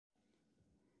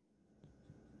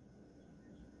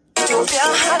ኢትዮጵያ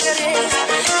ሀገሬ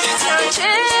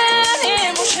ታንቺኔ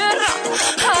ሙሽራ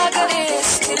ሀገሬ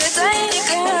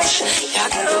ስትጠይቅሽ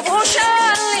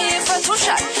ያገቡሻል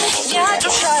ይፈቱሻል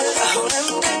ያጩሻል አሁንም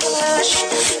ድንግልሽ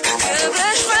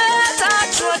ከክብርሽ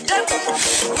በታች ወደቁ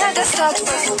ነገስታት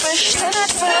በዙብሽ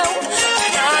ተነድፈው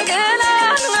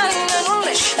ተናገላን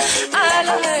መነኑልሽ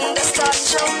ዓለምን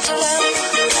ደስታቸውን ጥለው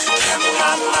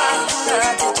ማማ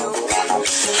እናት ኢትዮጵያ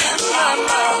ማማ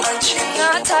አንቺ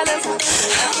እናት ዓለም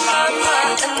ማማ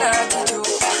እናት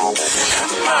ኢትዮጵያ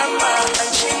ማማ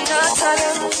አንቺ እናት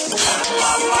ዓለም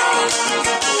ማማ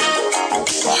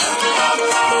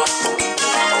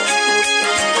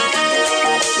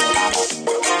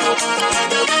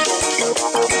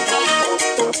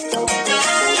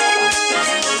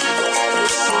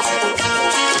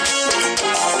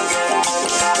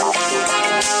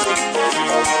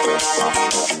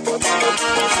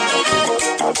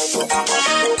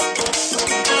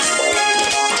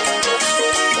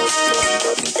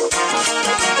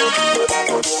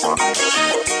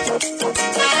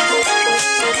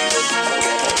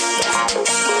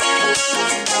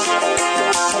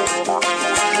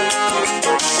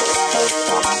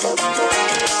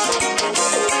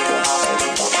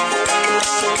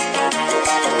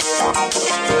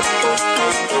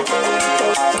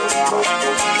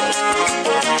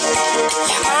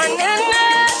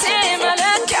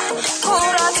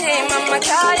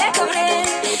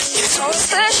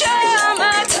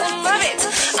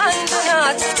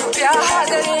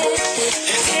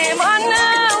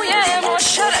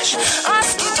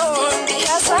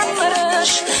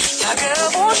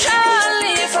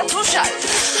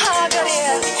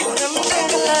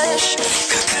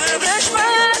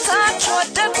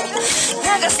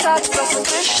ነገስታት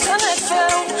በፍቅርሽ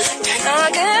ተነድፈው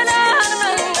ተናገላን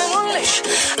መነኑልሽ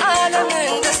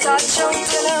ዓለምን ደስታቸውን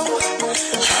ጥለው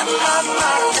ማማ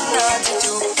እናት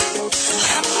ኢትዮጵያ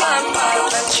ማማ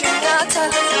አንቺ እናት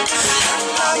ዓለም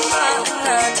ማማ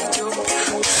እናት ኢትዮጵያ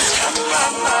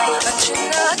ማማ አንቺ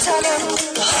እናት ዓለም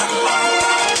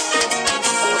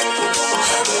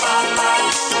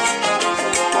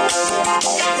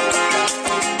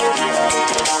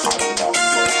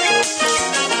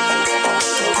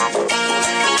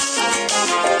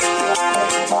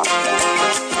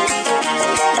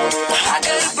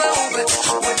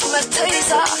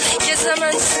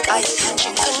የዘመን ስቃይ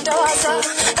እንደዋዛ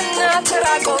እናት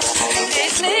ራቆት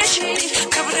እንዴት ነሽ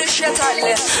ክብርሽ የታለ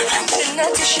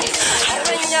አንድነትሽ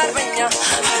አርበኛ አርበኛ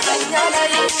አርበኛ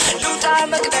ላይ ሉጣ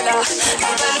መቅደላ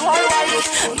በልዋይ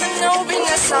ምነው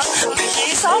ቢነሳ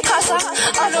በይሳው ካሳ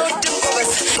አልወድም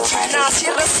ጎበዝ ጀና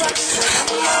ሲረሳ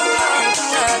ማማ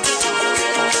እናት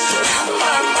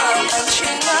ማማ አንቺ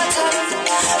እናት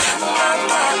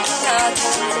ማማ እናት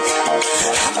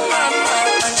ማማ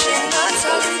አንቺ እናት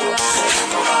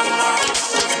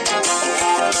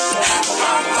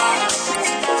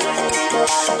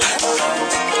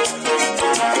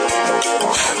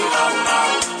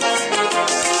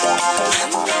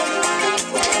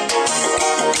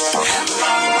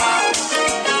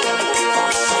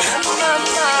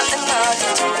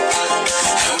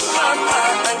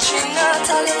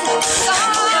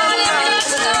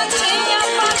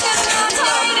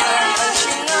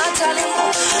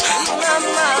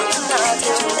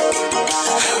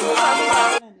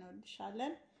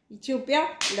ኢትዮጵያ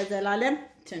ለዘላለም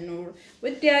ትኑር።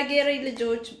 ውድ የሀገሬ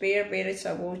ልጆች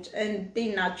ቤተሰቦች እንዴት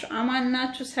ናችሁ? አማን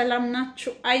ናችሁ? ሰላም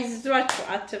ናችሁ? አይዟችሁ፣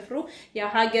 አትፍሩ።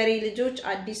 የሀገሬ ልጆች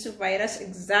አዲሱ ቫይረስ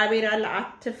እግዚአብሔር አለ፣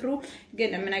 አትፍሩ።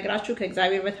 ግን የምነግራችሁ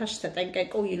ከእግዚአብሔር በታች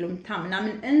ተጠንቀቁ። ይሉምታ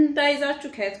ምናምን እንዳይዛችሁ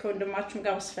ከየት ከወንድማችሁ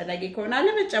ጋር አስፈላጊ ከሆነ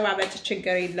ለመጨባበጥ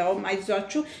ችግር የለውም፣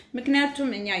 አይዟችሁ።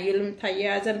 ምክንያቱም እኛ ይሉምታ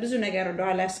የያዘን ብዙ ነገር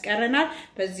ወደኋላ ያስቀረናል።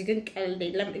 በዚህ ግን ቀልድ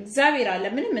የለም። እግዚአብሔር አለ።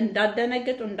 ምንም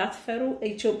እንዳደነግጡ እንዳትፈሩ።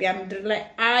 ኢትዮጵያ ምድር ላይ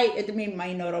አይ እድሜ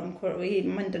ማይኖርም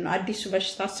ምንድነው አዲሱ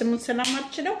በሽታ ስሙን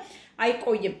ስለማትችለው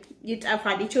አይቆይም፣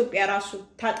 ይጠፋል። ኢትዮጵያ ራሱ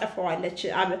ታጠፋዋለች።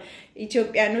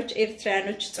 ኢትዮጵያኖች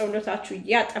ኤርትራኖች ጸሎታችሁ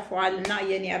ያጠፋዋልና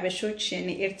የኔ አበሾች የኔ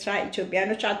ኤርትራ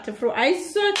ኢትዮጵያኖች አትፍሩ፣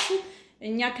 አይዟችሁ።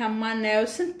 እኛ ከማናየው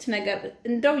ስንት ነገር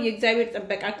እንደው የእግዚአብሔር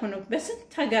ጥበቃ ሆኖ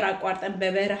በስንት ሀገር አቋርጠን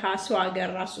በበረሃ ሰው ሀገር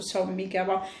ራሱ ሰው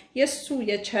የሚገባው የሱ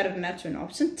የቸርነቱ ነው።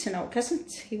 ስንት ነው ከስንት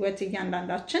ህይወት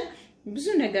እያንዳንዳችን ብዙ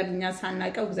ነገር እኛ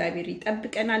ሳናቀው እግዚአብሔር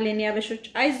ይጠብቀናል። የኔ አበሾች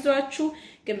አይዟችሁ።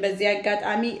 ግን በዚህ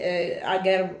አጋጣሚ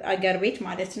አገር ቤት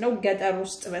ማለት ነው ገጠር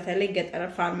ውስጥ በተለይ ገጠር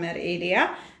ፋርመር ኤሪያ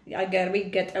አገር ቤት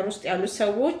ገጠር ውስጥ ያሉ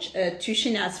ሰዎች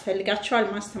ቲዩሽን ያስፈልጋቸዋል፣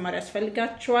 ማስተማር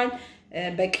ያስፈልጋቸዋል።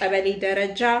 በቀበሌ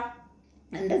ደረጃ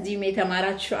እንደዚህም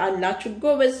የተማራችሁ አላችሁ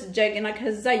ጎበዝ ጀግና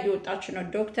ከዛ ይወጣችሁ ነው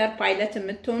ዶክተር ፓይለት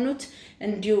የምትሆኑት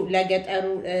እንዲሁ ለገጠሩ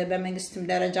በመንግስትም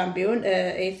ደረጃም ቢሆን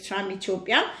ኤርትራም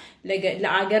ኢትዮጵያ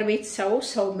ለአገር ቤት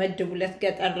ሰው መድቡለት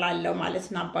ገጠር ላለው ማለት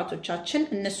ነው አባቶቻችን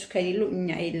እነሱ ከሌሉ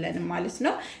እኛ የለንም ማለት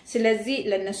ነው ስለዚህ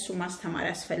ለነሱ ማስተማር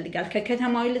ያስፈልጋል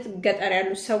ከከተማው ይልቅ ገጠር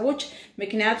ያሉ ሰዎች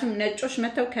ምክንያቱም ነጮች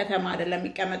መተው ከተማ አይደለም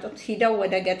የሚቀመጡት ሂደው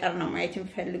ወደ ገጠር ነው ማየት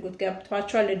የሚፈልጉት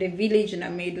ገብቷቸዋል ወደ ቪሌጅ ነው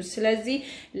የሚሄዱት ስለዚህ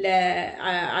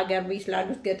ለአገር ቤት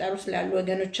ላሉት ገጠሩ ስላሉ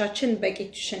ወገኖቻችን በቂ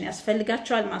ቱሽን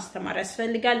ያስፈልጋቸዋል ማስተማር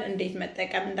ያስፈልጋል እንዴት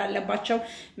መጠቀም እንዳለባቸው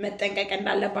መጠንቀቅ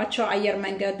እንዳለባቸው አየር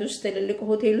መንገድ ውስጥ ትልልቅ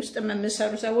ሆቴል ውስጥ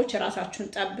መምሰሩ ሰዎች ራሳችሁን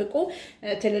ጠብቁ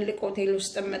ትልልቅ ሆቴል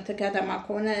ውስጥ ከተማ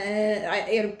ከሆነ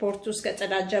ኤርፖርት ውስጥ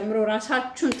ከጸዳት ጀምሮ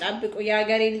ራሳችሁን ጠብቁ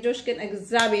ያገሬ ልጆች ግን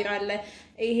እግዚአብሔር አለ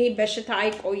ይሄ በሽታ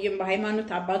አይቆይም በሃይማኖት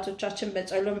አባቶቻችን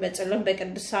በጸሎት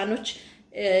በቅዱሳኖች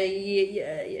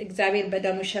እግዚአብሔር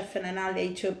በደሙ ሸፍነናል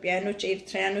ኢትዮጵያኖች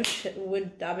ኤርትራኖች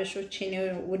ውድ አበሾች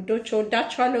ውዶች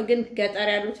ወዳቸዋለሁ ግን ገጠር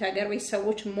ያሉት ሀገር ቤት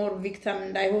ሰዎች ሞር ቪክቲም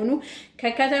እንዳይሆኑ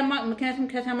ከከተማ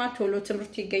ምክንያቱም ከተማ ቶሎ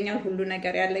ትምርት ይገኛል ሁሉ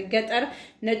ነገር ያለ ገጠር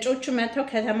ነጮቹ መተው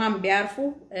ከተማን ቢያርፉ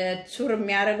ቱር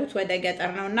የሚያረጉት ወደ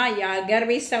ገጠር ነውና የሀገር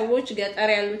ቤት ሰዎች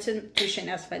ገጠር ያሉትን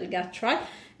ቱሽን ያስፈልጋቸዋል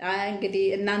እንግዲህ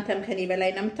እናንተም ከኔ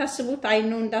በላይ ነው የምታስቡት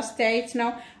አይኖ እንዳስተያየት ነው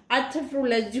አትፍሩ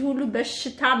ለዚህ ሁሉ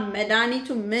በሽታ መድኃኒቱ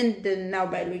ምንድነው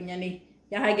በሉኝ እኔ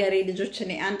የሀገሬ ልጆች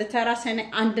እኔ አንድ ተራሰነ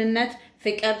አንድነት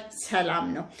ፍቅር ሰላም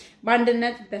ነው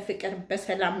በአንድነት በፍቅር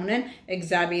በሰላም ሆነን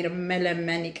እግዚአብሔር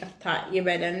መለመን ይቅርታ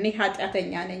ይበለን እኔ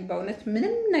ኃጢያተኛ ነኝ በእውነት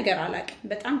ምንም ነገር አላውቅም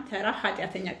በጣም ተራ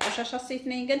ኃጢያተኛ ቆሻሻ ሴት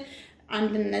ነኝ ግን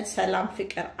አንድነት ሰላም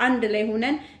ፍቅር አንድ ላይ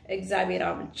ሆነን እግዚአብሔር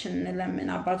አብችን ለምን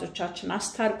አባቶቻችን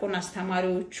አስታርቁን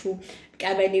አስተማሪዎቹ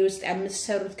ቀበሌ ውስጥ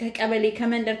ያምሰሩት ከቀበሌ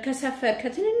ከመንደር ከሰፈር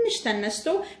ከትንንሽ ተነስቶ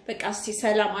በቃ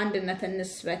ሰላም አንድነት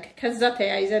እንስበክ ከዛ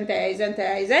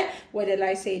ተያይዘን ወደ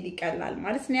ላይ ሰይድ ይቀላል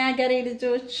ማለት ነው ያገሬ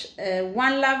ልጆች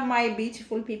one love my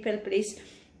beautiful people please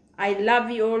I love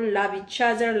you all love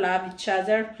each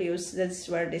other please this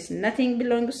world is nothing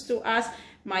belongs to us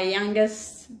my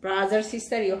youngest brother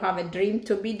sister you have a dream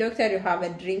to be doctor you have a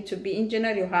dream to be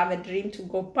engineer you have a dream to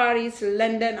go Paris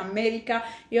London America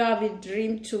you have a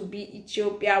dream to be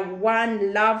Ethiopia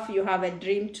one love you have a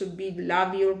dream to be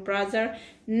love your brother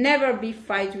never be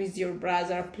fight with your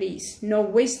brother please no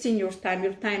wasting your time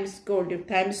is gold your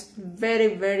time is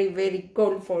very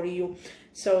gold for you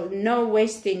so no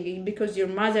wasting because your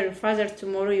mother or father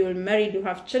tomorrow you will marry you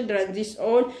have children this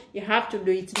all you have to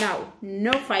do it now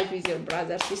no fight with your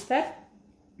brother sister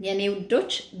የኔ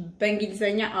ውዶች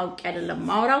በእንግሊዘኛ አውቅ አይደለም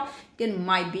ማውራው ግን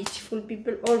my beautiful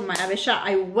people all my abesha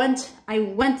I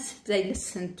want they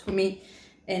listen to me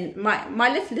and my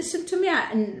listen to me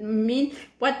mean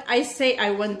what I say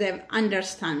I want them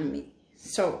understand me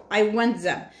so I want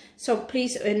them so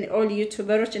please and all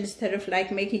YouTubers instead of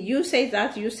like making you say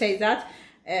that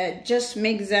just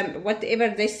make them whatever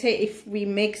they say if we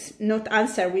make not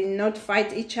answer we not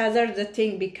fight each other the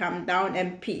thing become down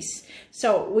and peace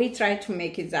so we try to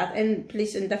make it that and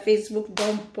please in the Facebook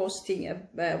don't posting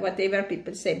whatever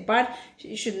people say but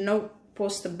you should not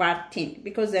post a bad thing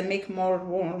because they make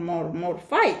more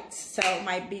fights so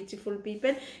my beautiful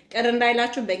people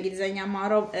ቀረንዳይላችሁ በእንግሊዘኛ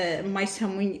ማራው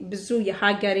ማይሰሙኝ ብዙ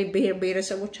የሀገሬ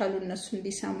ብሔረሰቦች አሉ እነሱ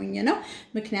እንዲሰሙኝ ነው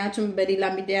ምክንያቱም በሌላ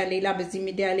ሚዲያ ሌላ በዚህ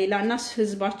ሚዲያ ሌላና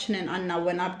ህዝባችንን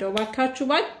አናወናብደው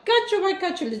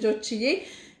ባካችሁ ልጆችዬ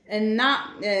እና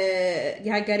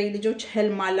የሀገሬ ልጆች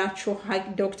ህልም አላችሁ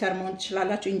ዶክተር መሆን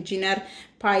ትችላላችሁ ኢንጂነር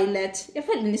ፓይለት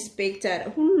የፈል ኢንስፔክተር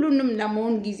ሁሉንም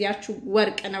ለመሆን ጊዜያችሁ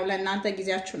ወርቅ ነው ለእናንተ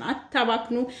ጊዜያችሁን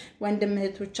አታባክኑ ወንድም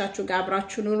እህቶቻችሁ ጋር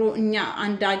አብራችሁ ኑሩ እኛ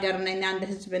አንድ ሀገር ነን አንድ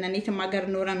ህዝብ ነን የትም ሀገር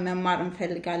ኖረን መማር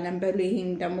እንፈልጋለን በሉ ይሄን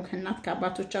ደግሞ ከእናት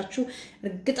ከአባቶቻችሁ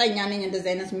እርግጠኛ ነኝ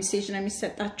እንደዚህ አይነት ሜሴጅ ነው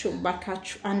የሚሰጣችሁ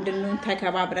ባካችሁ አንድነን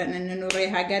ተከባብረን እንኑር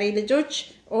የሀገሬ ልጆች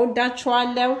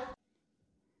እወዳችኋለሁ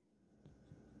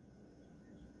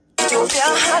ኢትዮጵያ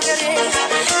ሀገሬ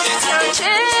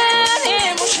ታንቺኔ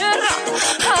ሙሽራ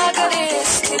ሀገሬ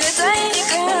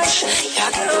ስትጠይቅሽ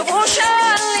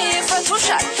ያገቡሻል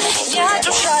ይፈቱሻል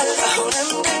ያጩሻል አሁንም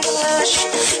ድንግልሽ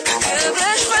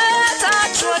ከክብርሽ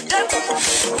በታች ወደቁ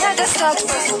ነገስታት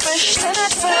በዙብሽ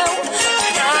ተነድፈው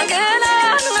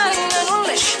ናገናነኑልሽ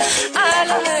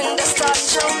ዓለምን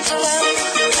ደስታቸውን ጥለው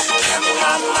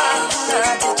ማማ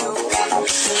እናት ኢትዮጵያ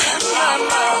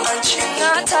ማማ አንቺ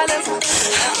እናት ዓለም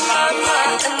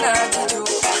Mama, another do.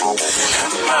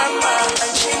 Mama,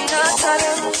 and she not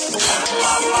alone.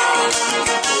 Mama,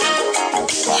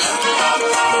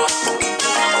 Mama.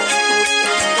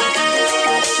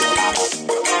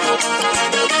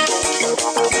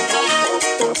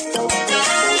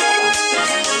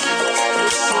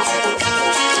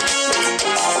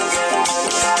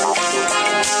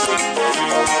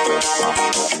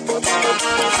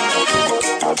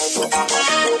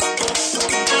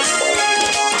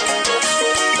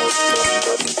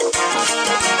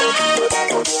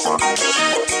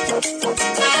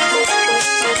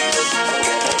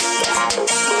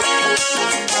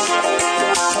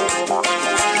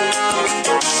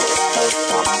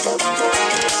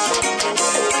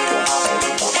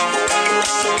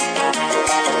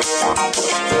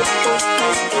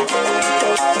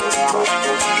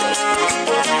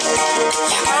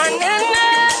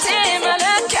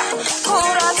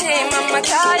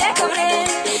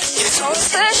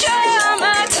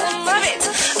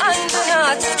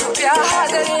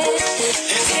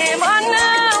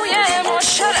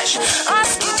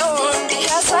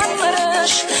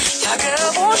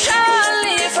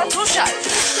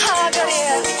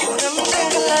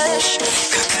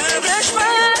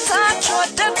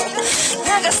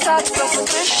 Start from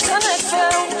Christian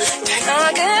FM. Then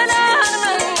again, I'm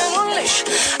English.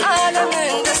 I'm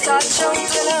in the start from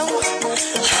Telem.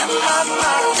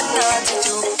 Mama, not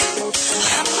to.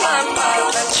 Mama,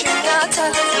 but you not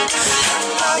telling.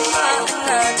 Mama,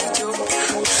 not to.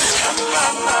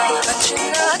 Mama, but you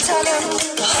not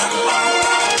telling.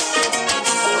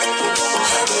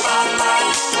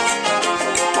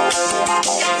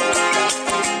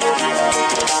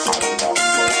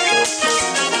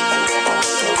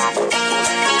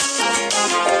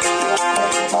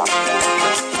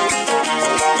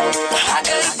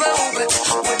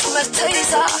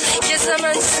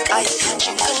 የዘመን ስቃይ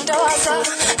ጭንቅንዳዋዛ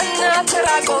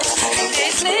እናተራቆት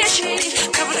እንዴት ነሽ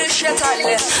ክብርሽ የታለ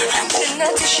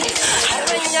አንድነትሽ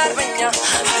አርበኛ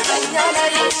አርበኛ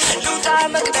ላይ ሉጣ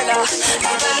መቅደላ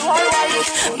በልዋይ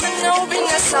ምነው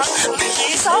ቢነሳ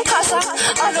በይሳው ካሳ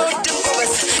አልወድም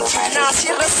ጎበዝ ጀግና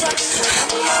ሲረሳ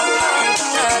ማማ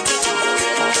እናትቱ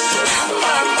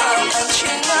ማማ አንቺ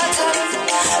እናታል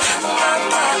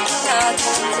ማማ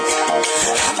እናትቱ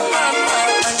ማማ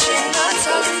አንቺ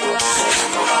እናታል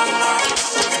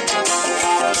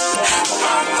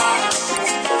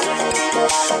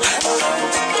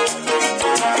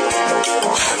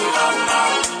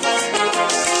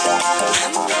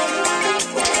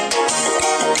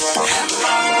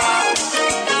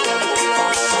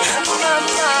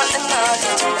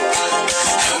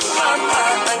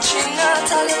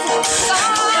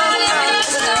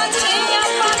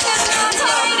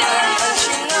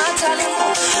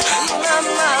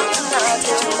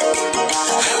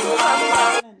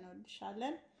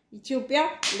ኢትዮጵያ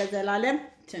ለዘላለም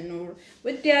ትኑር።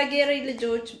 ውድ የሀገሬ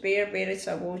ልጆች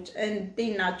ብሔረሰቦች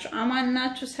እንዴት ናችሁ? አማን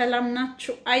ናችሁ? ሰላም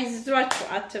ናችሁ? አይዟችሁ፣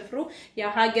 አትፍሩ።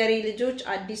 የሀገሬ ልጆች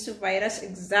አዲሱ ቫይረስ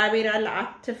እግዚአብሔር አለ፣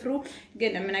 አትፍሩ።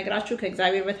 ግን የምነግራችሁ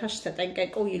ከእግዚአብሔር በታች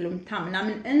ተጠንቀቁ። ይሉምታ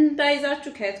ምናምን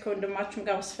እንዳይዛችሁ ከየት ከወንድማችሁ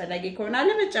ጋር አስፈላጊ ከሆነ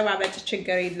ለመጨባበጥ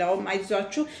ችግር የለውም፣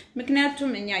 አይዟችሁ።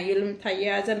 ምክንያቱም እኛ ይሉምታ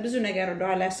የያዘን ብዙ ነገር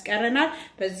ወደኋላ ያስቀረናል።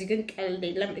 በዚህ ግን ቀልድ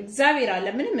የለም። እግዚአብሔር አለ።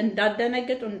 ምንም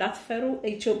እንዳደነግጡ እንዳትፈሩ።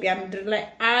 ኢትዮጵያ ምድር ላይ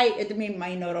እድሜ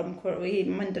የማይኖረው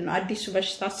ምንድነው አዲሱ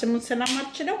በሽታ ስሙን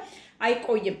ስለማልችለው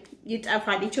አይቆይም፣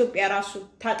 ይጠፋል። ኢትዮጵያ ራሱ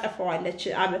ታጠፋዋለች።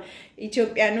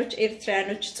 ኢትዮጵያኖች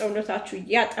ኤርትራኖች ጸሎታችሁ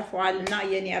ያጠፋዋልና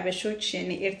የኔ አበሾች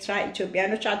የኔ ኤርትራ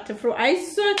ኢትዮጵያኖች አትፍሩ፣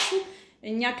 አይዟችሁ።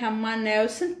 እኛ ከማናየው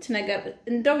ስንት ነገር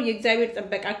እንደው የእግዚአብሔር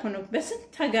ጥበቃ ሆኖ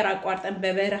በስንት ሀገር አቋርጠን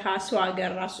በበረሃ ሰው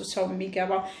ሀገር ራሱ ሰው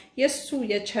የሚገባው የሱ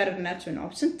የቸርነቱ ነው።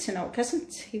 ስንት ነው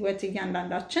ከስንት ህይወት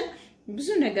እያንዳንዳችን ብዙ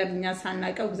ነገር እኛ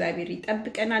ሳናቀው እግዚአብሔር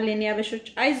ይጠብቀናል። የኔ አበሾች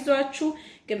አይዟችሁ።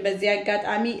 ግን በዚህ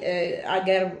አጋጣሚ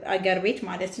አገር ቤት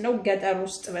ማለት ነው ገጠር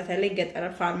ውስጥ በተለይ ገጠር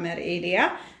ፋርመር ኤሪያ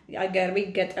አገር ቤት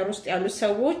ገጠር ውስጥ ያሉ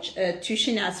ሰዎች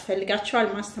ቲዩሽን ያስፈልጋቸዋል፣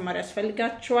 ማስተማር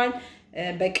ያስፈልጋቸዋል።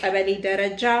 በቀበሌ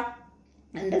ደረጃ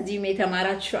እንደዚህም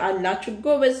የተማራችሁ አላችሁ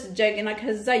ጎበዝ ጀግና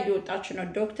ከዛ እየወጣችሁ ነው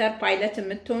ዶክተር ፓይለት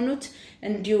የምትሆኑት።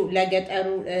 እንዲሁ ለገጠሩ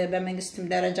በመንግስትም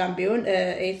ደረጃም ቢሆን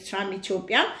ኤርትራም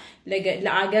ኢትዮጵያ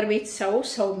ለአገር ቤት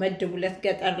ሰው መድቡለት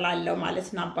ገጠር ላለው ማለት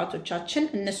ነው አባቶቻችን።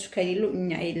 እነሱ ከሌሉ እኛ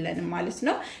የለንም ማለት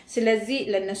ነው። ስለዚህ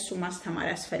ለነሱ ማስተማር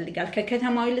ያስፈልጋል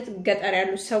ከከተማው ይልቅ ገጠር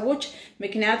ያሉ ሰዎች።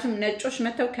 ምክንያቱም ነጮች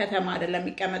መተው ከተማ አይደለም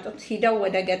የሚቀመጡት፣ ሂደው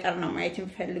ወደ ገጠር ነው ማየት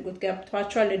የሚፈልጉት።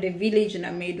 ገብቷቸዋል፣ ወደ ቪሌጅ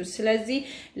ነው የሚሄዱት። ስለዚህ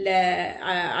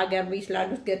ለአገር ቤት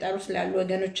ላሉት ገጠር ውስጥ ላሉ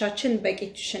ወገኖቻችን በቂ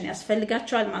ቲዩሽን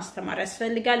ያስፈልጋቸዋል፣ ማስተማር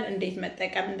ያስፈልጋል። እንዴት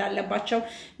መጠቀም እንዳለባቸው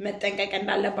መጠንቀቅ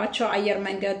እንዳለባቸው አየር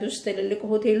መንገድ ውስጥ ትልልቅ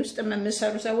ሆቴል ውስጥ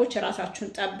የምትሰሩ ሰዎች ራሳችሁን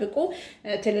ጠብቁ።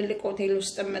 ትልልቅ ሆቴል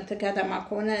ውስጥ ከተማ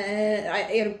ከሆነ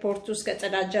ኤርፖርት ውስጥ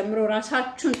ከጽዳት ጀምሮ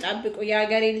ራሳችሁን ጠብቁ።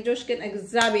 የሀገሬ ልጆች ግን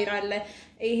እግዚአብሔር አለ።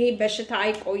 ይሄ በሽታ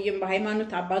አይቆይም።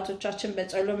 በሃይማኖት አባቶቻችን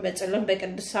በጸሎት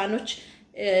በቅዱሳኖች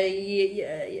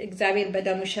እግዚአብሔር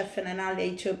በደሙ ሸፍነናል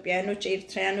የኢትዮጵያኖች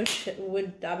ኤርትራያኖች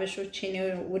ውድ አበሾች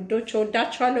ውዶች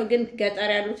ወዳቸዋለሁ ግን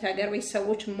ገጠር ያሉት ሀገር ቤት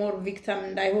ሰዎች ሞር ቪክቲም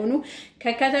እንዳይሆኑ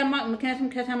ከከተማ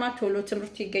ምክንያቱም ከተማ ቶሎ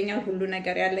ትምርት ይገኛል ሁሉ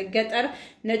ነገር ያለ ገጠር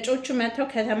ነጮቹ መተው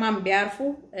ከተማን ቢያርፉ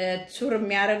ቱር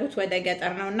የሚያረጉት ወደ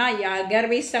ገጠር ነውና የሀገር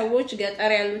ቤት ሰዎች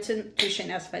ገጠር ያሉትን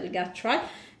ቱሽን ያስፈልጋቸዋል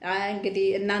እንግዲህ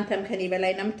እናንተም ከኔ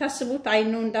በላይ ነው የምታስቡት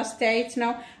አይኖ እንዳስተያየት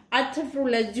ነው አትፍሩ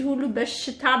ለዚህ ሁሉ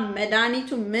በሽታ መድኃኒቱ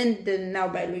ምንድነው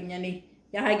በሉኝ እኔ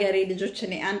የሀገሬ ልጆች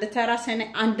እኔ አንድ ተራሰነ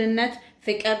አንድነት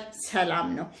ፍቅር ሰላም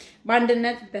ነው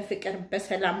በአንድነት በፍቅር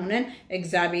በሰላም ሆነን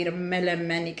እግዚአብሔር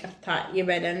መለመን ይቅርታ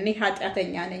ይበለን እኔ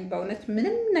ኃጢያተኛ ነኝ በእውነት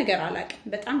ምንም ነገር አላቅም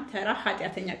በጣም ተራ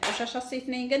ኃጢያተኛ ቆሻሻ ሴት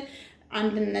ነኝ ግን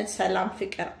አንድነት ሰላም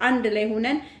ፍቅር አንድ ላይ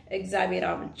ሆነን እግዚአብሔር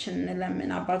አብችን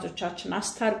ለምን አባቶቻችን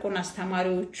አስታርቁን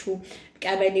አስተማሪዎቹ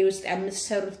ቀበሌ ውስጥ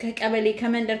ያምሰሩት ከቀበሌ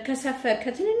ከመንደር ከሰፈር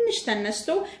ከትንንሽ ተነስቶ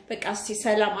በቃ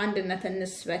ሰላም አንድነት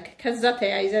እንስበክ ከዛ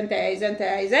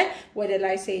ተያይዘን ወደ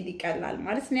ላይ ሰይድ ይቀላል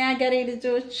ማለት ነው ያገሬ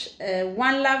ልጆች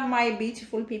one love my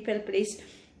beautiful people please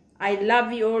I love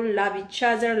you all love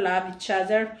each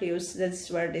other please this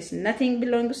world is nothing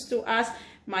belongs to us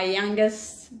my youngest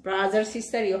brother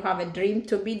sister you have a dream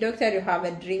to be doctor you have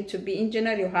a dream to be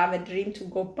engineer you have a dream to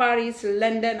go Paris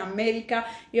London America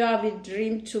you have a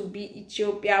dream to be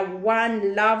Ethiopia one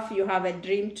love you have a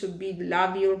dream to be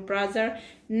love your brother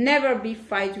never be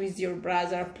fight with your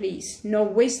brother please no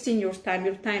wasting your time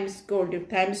is gold your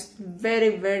time is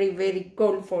very very very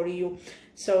gold for you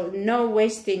so no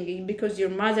wasting because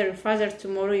your mother or father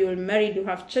tomorrow you will marry you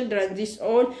have children this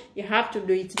all you have to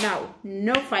do it now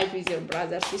no fight with your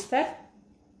brother sister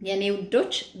የኔ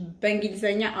ውዶች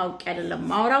በእንግሊዘኛ አውቅ አይደለም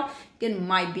ማውራው ግን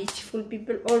my beautiful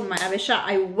people all my abesha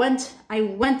I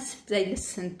want they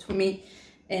listen to me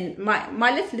and my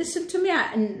listen to me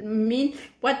mean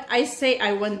what I say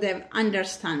I want them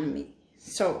understand me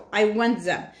so I want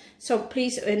them so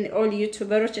please and all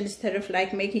YouTubers instead of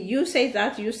like making you say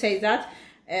that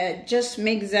just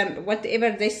make them whatever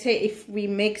they say if we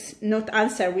make not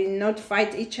answer we not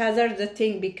fight each other the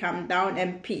thing become down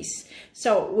and peace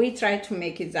so we try to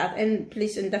make it that and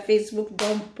please in the Facebook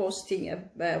don't posting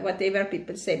whatever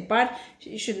people say but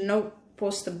you should not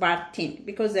post a bad thing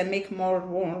because they make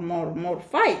more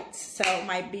fights so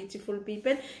my beautiful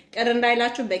people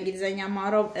ቀረንዳይላችሁ በእንግሊዘኛ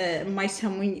ማራው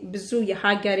ማይሰሙኝ ብዙ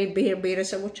የሀገሬ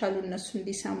ብሔረሰቦች አሉ እነሱ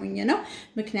እንዲሰሙኝ ነው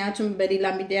ምክንያቱም በሌላ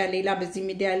ሚዲያ ሌላ በዚህ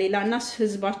ሚዲያ ሌላና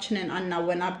ህዝባችንን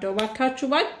አናወናብደው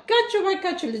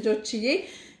ባካችሁ ልጆችዬ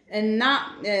እና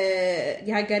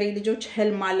የሀገሬ ልጆች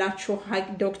ህልማላችሁ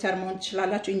ዶክተር መሆን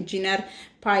ትችላላችሁ ኢንጂነር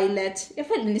ፓይለት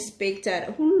የፈል ኢንስፔክተር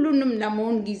ሁሉንም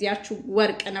ለመሆን ጊዜያችሁ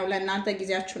ወርቅ ነው ለእናንተ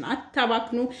ጊዜያችሁን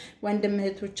አታባክኑ ወንድም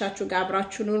እህቶቻችሁ ጋር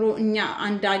አብራችሁ ኑሩ እኛ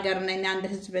አንድ ሀገር ነን አንድ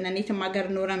ህዝብ ነን የትም ሀገር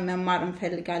ኖረን መማር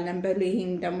እንፈልጋለን በሉ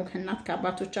ይሄን ደግሞ ከናት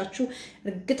ከአባቶቻችሁ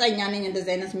እርግጠኛ ነኝ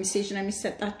እንደዚህ አይነት ሜሴጅ ነው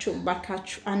የሚሰጣችሁ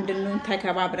ባካችሁ አንድ ነው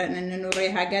ተከባብረን እንኑር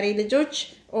የሀገሬ ልጆች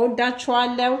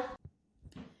እወዳችኋለሁ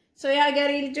So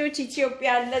የሀገሬ ልጆች ኢትዮጵያ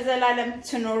ለዘላለም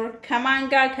ትኖር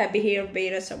ከማንጋ ከብሔር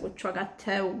ብሔረሰቦቿ ጋር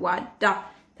ተዋዳ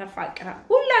ተፋቅራ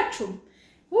ሁላችሁም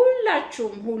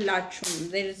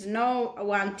there is no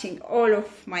one thing all of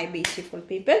my beautiful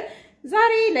people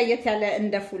ዛሬ ለየት ያለ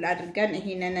እንደ ፉል አድርገን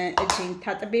ይሄንን እጂን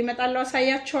ታጥቤ መጣለው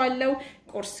አሳያችኋለሁ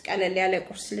ቁርስ ቀለል ያለ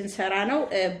ቁርስ ልንሰራ ነው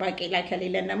ባቄላ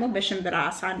ከሌለን ደግሞ በሽምብራ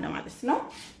አሳን ማለት ነው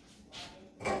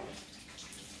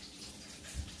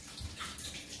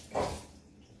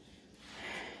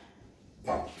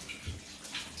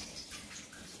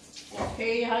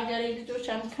Okay, ሀገሬ ልጆች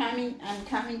I'm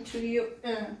coming to you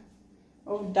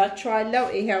ወዳችኋለሁ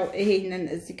ይሄንን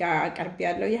እዚህ ጋር አቀርብ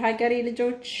ያለው የሀገሬ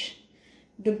ልጆች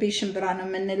ዱቤ ሽምብራ ነው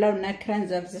የምንለው ነክረን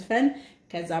ዘብዝፈን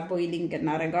ከዛ ቦይሊንግ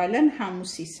እናረጋለን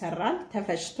ሐሙስ ይሰራል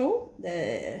ተፈጭቶ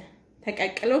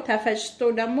ተቀቅሎ ተፈጭቶ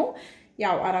ደግሞ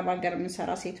ያው አረብ ሀገር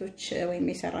የምንሰራ ሴቶች ወይም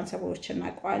የሰራን ሰዎች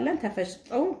እናቀዋለን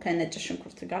ተፈጭቶ ከነጭ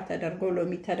ሽንኩርት ጋር ተደርጎ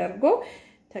ሎሚ ተደርጎ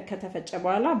ከተፈጨ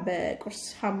በኋላ በቁርስ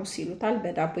ሐሙስ ይሉታል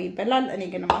በዳቦ ይበላል እኔ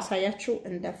ግን ማሳያችሁ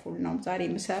እንደ ፉል ነው ዛሬ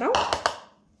የምሰራው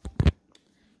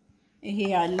ይሄ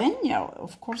ያለኝ ያው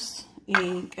ኦፍ ኮርስ ይሄ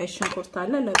ቀይ ሽንኩርት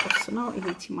አለ ለቁርስ ነው ይሄ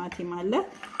ቲማቲም አለ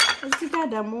እዚህ ጋር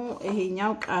ደግሞ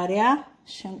ይሄኛው ቃሪያ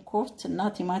ሽንኩርት እና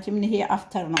ቲማቲም ይሄ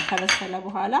አፍተር ነው ከበሰለ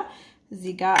በኋላ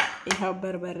እዚህ ጋር ይሄው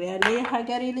በርበሬ ያለ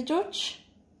የሀገሬ ልጆች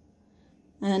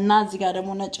እና እዚህ ጋር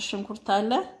ደግሞ ነጭ ሽንኩርት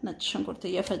አለ ነጭ ሽንኩርት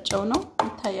እየፈጨው ነው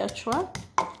ይታያችኋል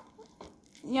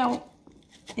ያው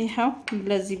ይሄው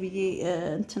ለዚህ ብዬ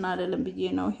እንትን አይደለም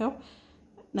ብዬ ነው ይሄው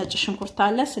ነጭ ሽንኩርት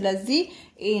አለ ስለዚህ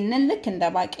ይሄንን ልክ እንደ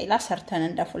ባቄላ ሰርተን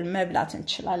እንደ ፉል መብላት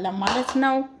እንችላለን ማለት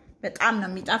ነው በጣም ነው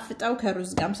የሚጣፍጠው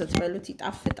ከሩዝ ጋርም ስትበሉት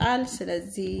ይጣፍጣል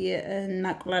ስለዚህ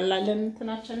እናቀላላለን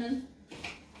እንትናችንን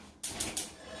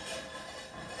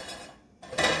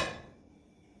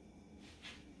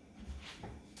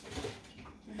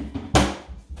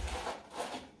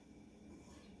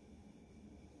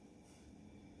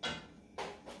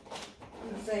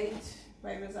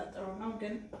ጥሩ ነው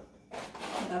ግን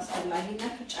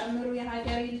እንዳስፈላጊነቱ ጨምሩ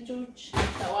የሀገሬ ልጆች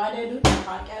ተዋደዱ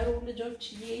ተፋቀሩ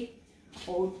ልጆችዬ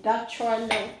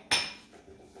ወዳችኋለሁ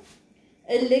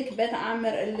እልክ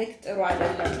በተአምር እልክ ጥሩ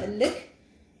አይደለም እልክ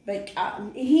በቃ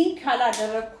ይሄን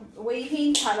ካላደረኩ ወይ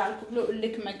ይሄን ካላልኩ ብሎ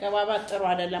እልክ መገባባት ጥሩ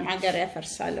አይደለም ሀገር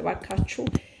ያፈርሳል ባካችሁ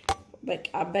በቃ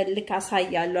በልክ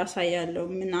አሳያለሁ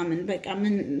ምናምን በቃ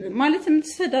ምን ማለትም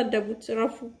ተሰዳደቡት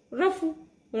ረፉ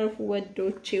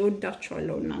ወዶቼ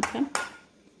ወዳችኋለሁ እናንተም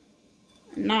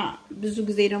እና ብዙ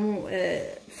ጊዜ ደግሞ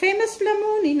ፌመስ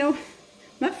ለመሆን ነው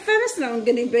መፈመስ ነው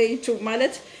እንግዲህ በዩቲዩብ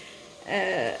ማለት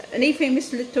እኔ ፌመስ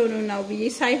ልትሆኑ ነው ብዬ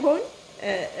ሳይሆን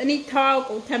እኔ ታውቁ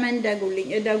ተመንደጉልኝ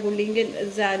እደጉልኝ ግን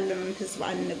እዛ ያለውን ህዝብ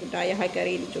አንጉዳ የሀገሬ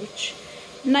ልጆች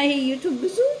እና ይሄ ዩቲዩብ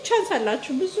ብዙ ቻንስ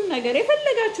አላችሁ ብዙ ነገር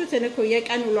የፈለጋችሁትን እኮ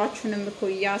የቀን ውሏችሁንም እኮ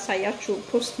ያሳያችሁ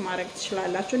ፖስት ማድረግ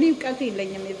ትችላላችሁ እኔ እውቀቱ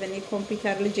የለኝም ኢቭን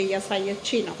የኮምፒውተር ልጅ ያሳየች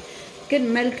ነው ግን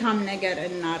መልካም ነገር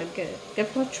እናርግ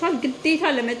ገብታችኋል ግዴታ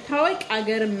ለመታወቅ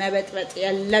አገርን መበጥበጥ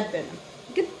ያለብንም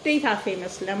ግዴታ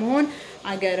ፌመስ ለመሆን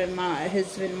አገርን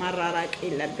ህዝብን ማራራቅ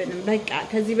የለብንም በቃ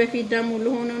ከዚህ በፊት ደግሞ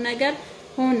ለሆነው ነገር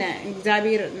ሆነ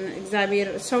እግዚአብሔር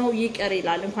ሰው ይቀር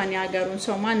ይላል እንኳን ያገሩን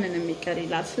ሰው ማንንም ይቀር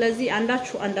ይላል ስለዚህ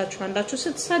አንዳችሁ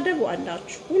ስትሳደቡ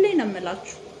አንዳችሁ ሁሌ ነው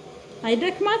የምላችሁ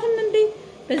አይደክማትም እንዴ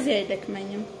በዚህ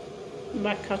አይደክመኝም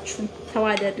ባካችሁ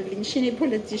ተዋደዱልኝ እሺ እኔ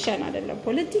ፖለቲሻን አይደለም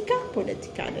ፖለቲካ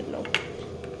አይደለም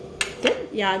ግን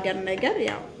የሀገር ነገር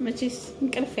ያው መቼስ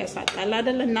እንቅልፍ ያሳጣል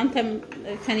አይደል እናንተም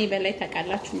ከኔ በላይ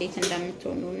ተቃላችሁ እንዴት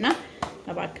እንደምትሆኑና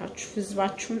ተባካችሁ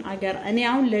ህዝባችሁን አገር እኔ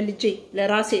አሁን ለልጄ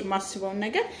ለራሴ ማስበው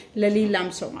ነገር ለሌላም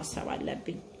ሰው ማሰብ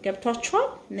አለብኝ ገብቷችኋል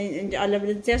እንጂ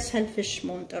አለበለዚያ ሰልፍሽ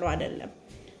መሆን ጥሩ አይደለም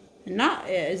እና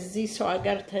እዚህ ሰው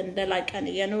አገር ተንደላቀን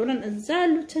የኖርን እዛ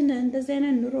ያሉትን እንደዚህ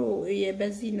አይነት ኑሮ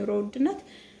በዚህ ኑሮ ውድነት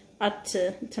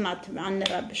ትናት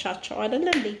አንራብሻቸው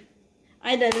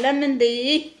አይደለም እንዴ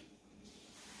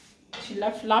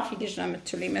ለፍላፊ ልጅ ነው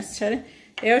የምትሉኝ መሰለኝ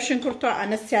ያው ሽንኩርቷ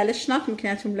አነስ ያለች ናት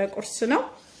ምክንያቱም ለቁርስ ነው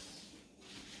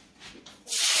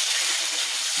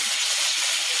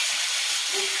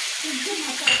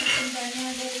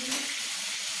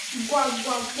ጓ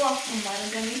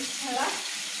ማለት ነው ሰራ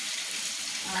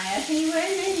አያቴ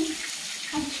ወይ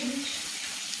አንቺ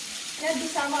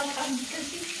ለአዲስ አበባ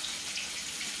ቀምጥቲ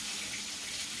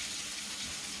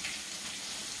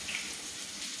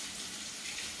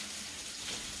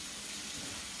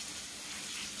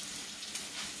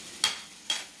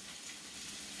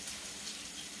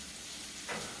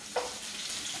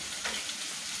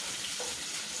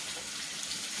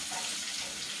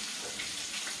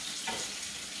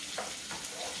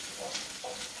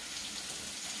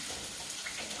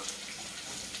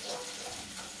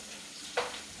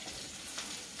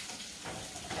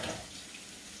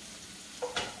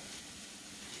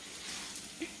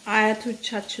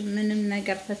አያቶቻችን ምንም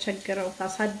ነገር ተቸግረው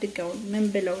ታሳድገው ምን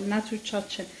ብለው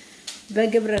እናቶቻችን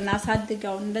በግብርና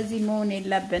አሳድገው እንደዚህ መሆን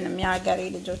የለብንም የሀገሬ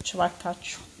ልጆች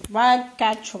ባካችሁ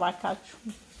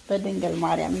በድንግል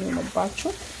ማርያም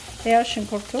ይሁንባችሁ ያው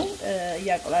ሽንኩርቱ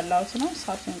ያቆላላውት ነው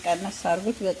ሳቱን ቀነስ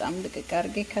አርጉት በጣም ልቅቅ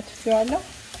አርጌ ከትፌዋለሁ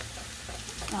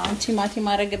አሁን ቲማቲም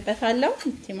አረግበታለሁ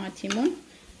ቲማቲሙን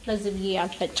ለዚህ ብዬ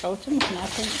አልፈጨውትም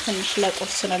ምክንያቱም ትንሽ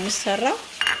ለቁርስ ነው የሚሰራው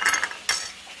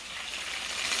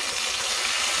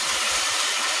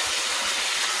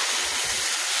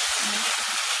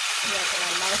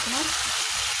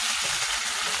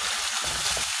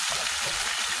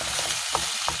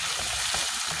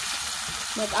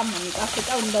በጣም ነው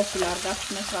የሚጣፍጠው እንደዚህ ላርጋችሁ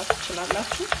መስራት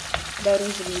ትችላላችሁ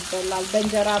በሩዝ ይበላል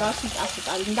በእንጀራ ራሱ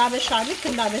ይጣፍጣል እንዳበሻ ልክ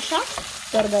እንዳበሻ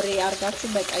በርበሬ ያርጋችሁ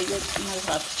በቀይ ወጥ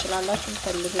መስራት ትችላላችሁ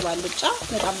ፈልጉ ባልጫ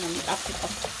በጣም ነው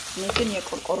የሚጣፍጠው እኔ ግን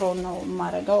የቆርቆሮ ነው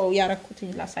ማረጋው ያረኩት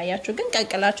ላሳያችሁ ግን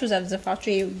ቀቅላችሁ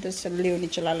ዘብዝፋችሁ ይውድስ ሊሆን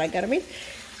ይችላል አገር ቤት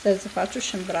ዘብዝፋችሁ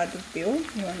ሽምብራ ዱቤው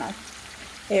ይሆናል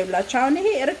ይብላችሁ አሁን ይሄ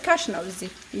ርካሽ ነው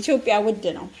እዚህ ኢትዮጵያ ውድ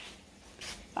ነው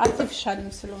አርቲፊሻል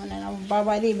ስለሆነ ነው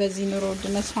ባባሌ በዚህ ኑሮ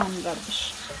ውድነት ማን ይረብሽ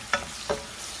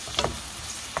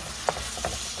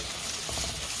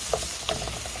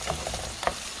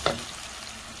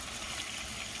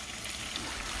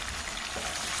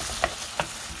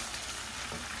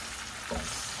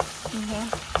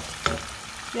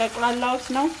ያቅላላውት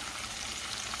ነው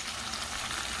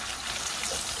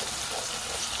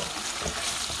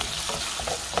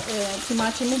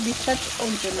ቲማቲሙ ቢፈጭ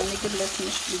ቆንጆ ነው ምግብ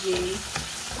ለትንሽ ጊዜ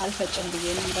አልፈጭም ብዬ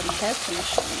ነው እንደምታዩት ትንሽ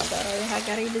ነገር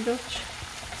የሀገሬ ልጆች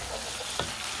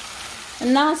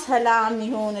እና ሰላም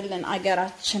ይሆንልን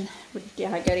አገራችን ውድ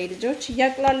የሀገሬ ልጆች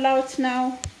ያቅላላውት ነው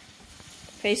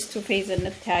ፌስ ቱ ፌስ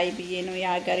እንታይ ብዬ ነው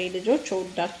የሀገሬ ልጆች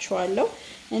ወዳችኋለሁ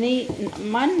እኔ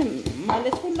ማንም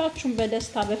ማለት ሁላችሁም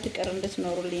በደስታ በፍቅር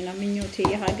እንድትኖሩልኝ ነው ምኞቴ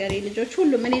የሀገሬ ልጆች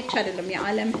ሁሉ ምን ብቻ አይደለም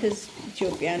የዓለም ህዝብ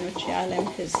ኢትዮጵያኖች የዓለም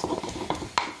ህዝብ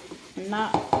እና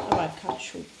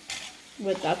እባካችሁ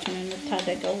ወጣቱን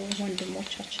እንታደገው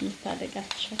ወንድሞቻችን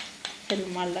እንታደጋቸው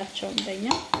ህልም አላቸው እንደኛ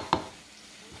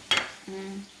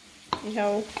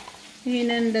ይሄው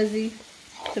ይሄንን እንደዚህ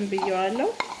ትንብየዋለሁ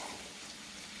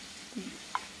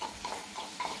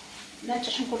ነጭ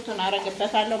ሽንኩርቱን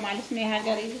አረግበታለሁ ማለት ነው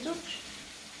የሀገሬ ልጆች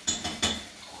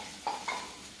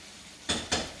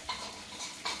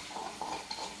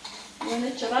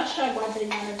ወነጭ ራሻ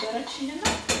ጓደኛ ነበረችኝና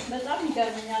በጣም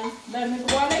ይገርመኛል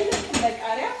በምግቧ ላይ ልክ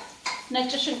በቃሪያ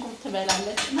ነጭ ሽንኩርት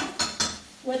ትበላለችና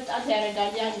ወጣት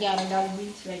ያረጋል ያን ያረጋል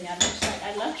ቢት በእኛለች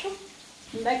ታውቃላችሁ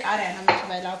እንደ ቃሪያ ነው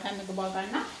የምትበላው ከምግቧ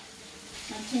ጋርና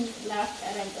አንቺን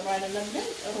ላቀረም ጥሩ አይደለም ግን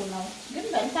ጥሩ ነው ግን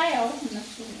በልታ ያው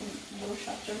እነሱ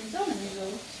ብሮሻቸው ይዘው ነው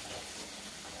የሚዞሩት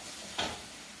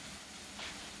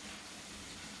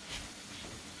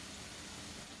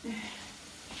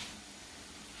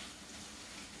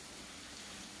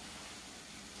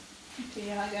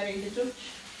የሀገሬ ልጆች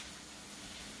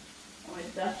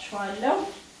ወዳችኋለሁ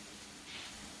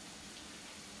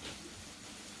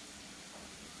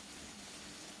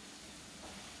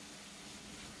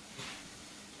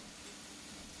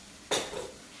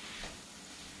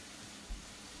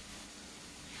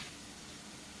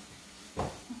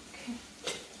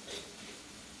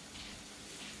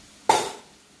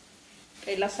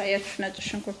ላሳያችሁ ነጭ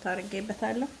ሽንኩርት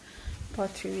አድርጌበታለሁ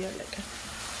ፓትሪው ያለቀ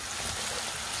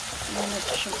ነጭ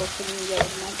ሽንኩርት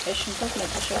ይያልና ቀይ ሽንኩርት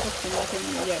ነጭ ሽንኩርት ማለት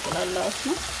ያቀላላውት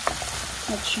ነው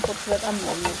ነጭ ሽንኩርት በጣም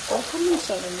ነው የሚወጣው ሁሉ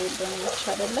ሰው ነው የሚወደው ብቻ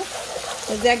አይደለም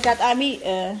በዚህ አጋጣሚ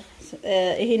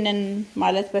ይሄንን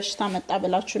ማለት በሽታ መጣ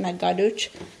ብላችሁ ነጋዴዎች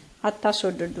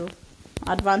አታስወድዱ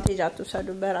አድቫንቴጅ አትወሰዱ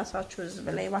በራሳችሁ ህዝብ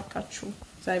ላይ ባካችሁ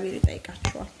እግዚአብሔር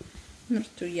ይጠይቃችኋል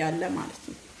ምርቱ ያለ ማለት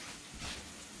ነው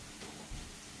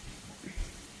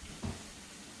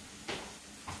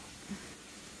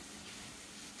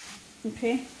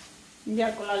Okay,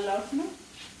 ያቆላላውት ነው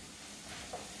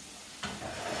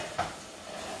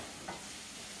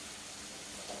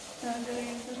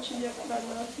ታንገሬቶች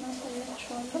ያቆላላውት ነው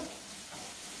ታያችኋለሁ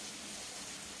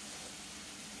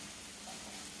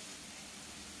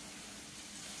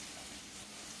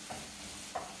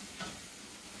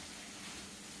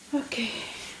Okay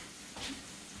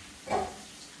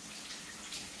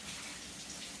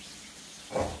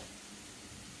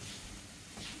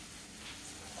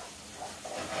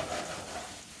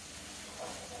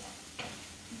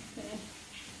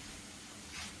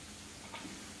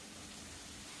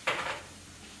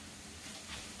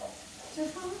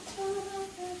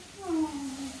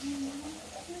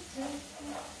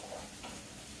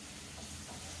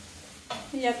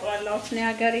ያቆላላውት ነው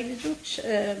ያገሬ ልጆች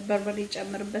በርበሬ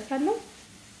ጨምርበታለሁ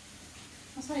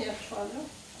አሳያችኋለሁ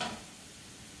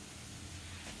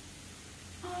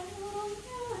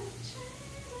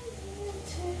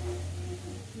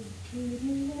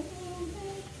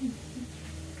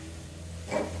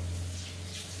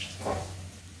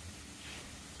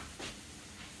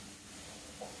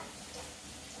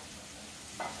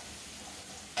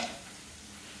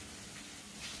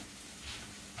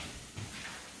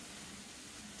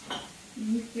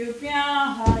ኢትዮጵያ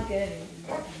ሀገሬ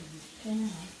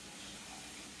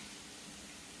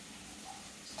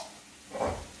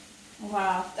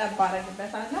ዋው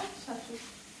ተባረክበታለሁ ሳቱ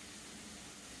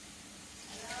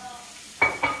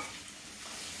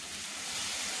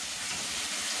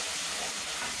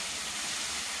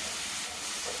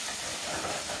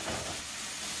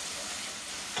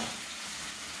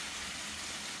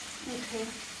ኦኬ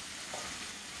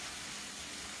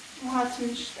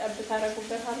ትንሽ ጠብ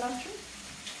ታረጉበታላችሁ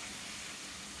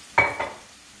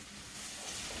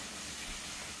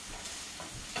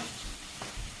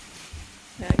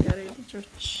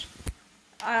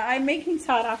I'm making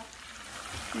Sara.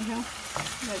 Yeah,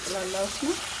 ያቆላላውት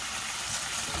ነው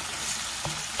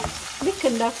ልክ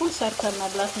እንደ ፉል ሰርተን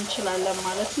መብላት እንችላለን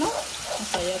ማለት ነው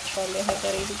አሳያችኋለሁ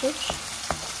የሀገሬ ልጆች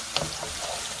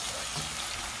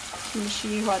ትንሽ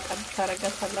ውሃ ጠብ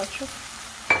ታረጋታላችሁ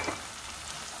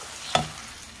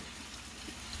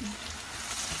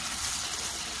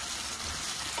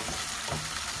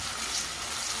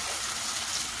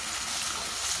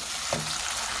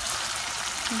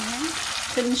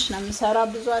ትንሽ ነው የምሰራ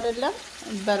ብዙ አይደለም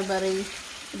በርበሬ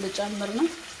ልጨምር ነው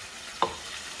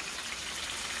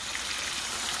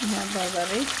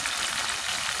በርበሬ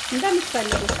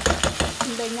እንደምትፈልጉት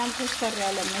እንደኛም ተስተር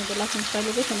ያለ ነው ብላችሁ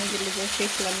የምትፈልጉት እኔ ግን ልጆቼ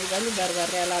ስለሚበሉ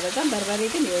በርበሬ አላበዛም በርበሬ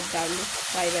ግን ይወዳሉ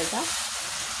ባይበዛ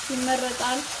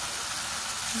ይመረጣል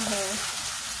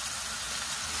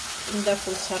እንደ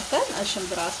ፉል ሰርተን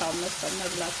ሽምብራ ሳመሰል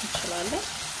መብላት እንችላለን።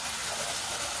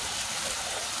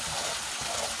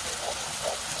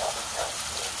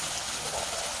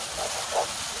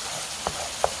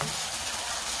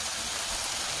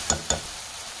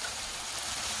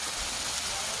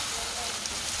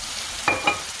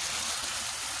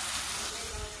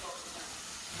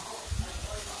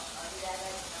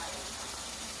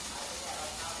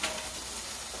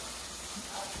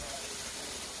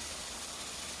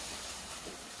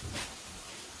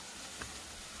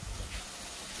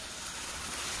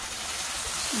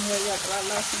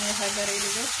 ያቅላላስ ነው የሀገሬ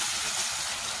ልጆች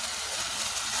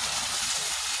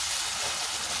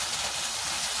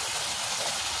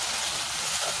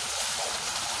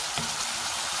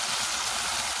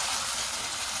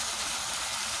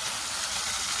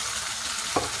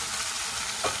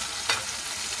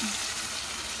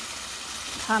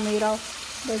ካሜራው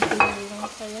በዚህ ነው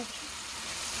ታያችሁ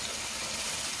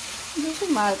ብዙ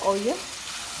ማቆየ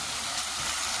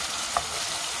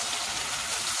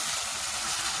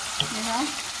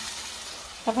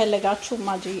ከፈለጋችሁ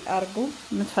ማጂ አርጉ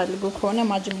የምትፈልጉ ከሆነ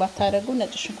ማጂ ባታረጉ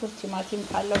ነጭ ሽንኩርት ቲማቲም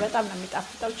ካለው በጣም ነው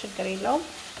የሚጣፍጠው ችግር የለውም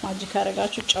ማጂ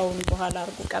ካረጋችሁ ጨውን በኋላ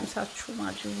አርጉ ቀምሳችሁ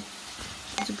ማጂ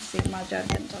ብዙ ጊዜ ማጂ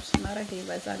አርገን ጨው ስናረግ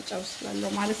ይበዛል ጨው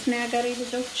ስላለው ማለት ነው ያገሬ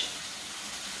ልጆች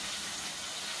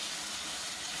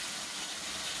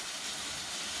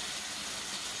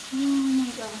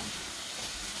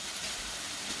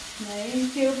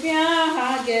ኢትዮጵያ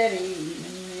ሀገሬ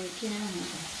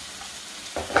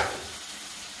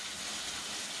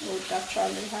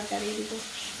ወጣቻለሁ ሀገሬ ልጆች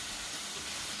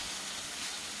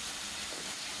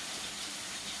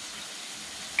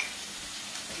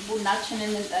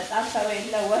ቡናችንን እንጠጣ ሰው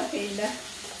የለ ወፍ የለ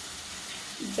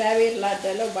እግዚአብሔር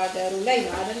ላደለው ባገሩ ላይ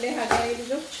ነው አይደል ሀገሬ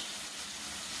ልጆች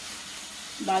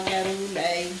ባገሩ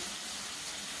ላይ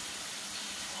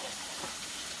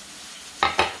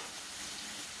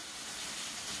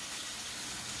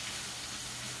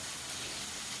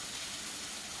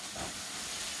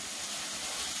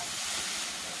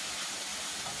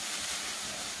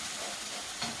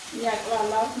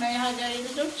ያቅላላው ነው የሀገሬ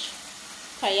ልጆች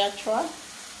ታያቸዋል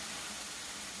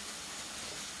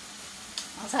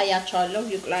አሳያቸዋለሁ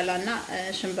ይቅላላና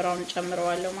ሽምብራውን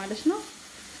ጨምረዋለሁ ማለት ነው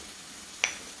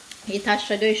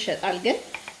የታሸገው ይሸጣል ግን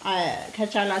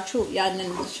ከቻላችሁ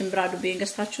ያንን ሽምብራ ዱቤን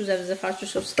ገዝታችሁ ዘብዘፋችሁ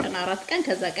 3 ቀን 4 ቀን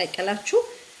ከዛ ቀቀላችሁ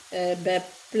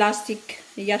በፕላስቲክ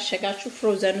ያሸጋችሁ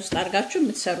ፍሮዘን ውስጥ አድርጋችሁ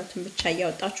የምትሰሩትን ብቻ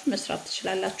ያወጣችሁ መስራት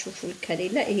ትችላላችሁ ፉል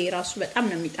ከሌለ ይሄ ራሱ በጣም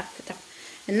ነው የሚጣፍጠው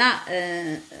እና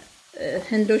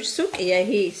ህንዶች ሱቅ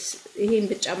ይሄን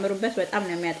ብቻምሩበት በጣም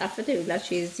ነው የሚያጣፍጠው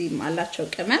ይላችሁ እዚህም አላቸው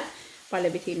ቅመም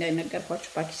ባለቤቴ እንደነገርኳችሁ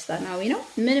ፓኪስታናዊ ነው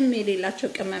ምንም የሌላቸው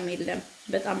ቅመም የለም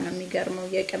በጣም ነው የሚገርመው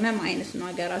የቅመም አይነት ነው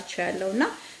ሀገራቸው ያለውና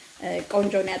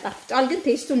ቆንጆ ነው ያጣፍጣል ግን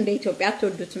ቴስቱ እንደ ኢትዮጵያ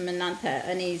አትወዱትም እናንተ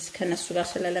እኔ ከነሱ ጋር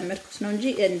ስለለመድኩት ነው እንጂ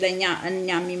እኛ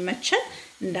የሚመቸን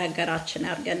እንደ ሀገራችን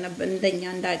አርገን እንደኛ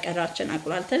እንደ ሀገራችን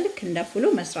አቁላልተን ልክ እንደ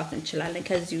ፉሉ መስራት እንችላለን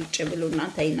ከዚህ ውጭ ብሎ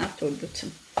እናንተ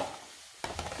አትወዱትም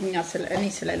እኔ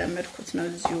ስለለመድኩት ነው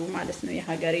እዚሁ ማለት ነው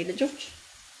የሀገሬ ልጆች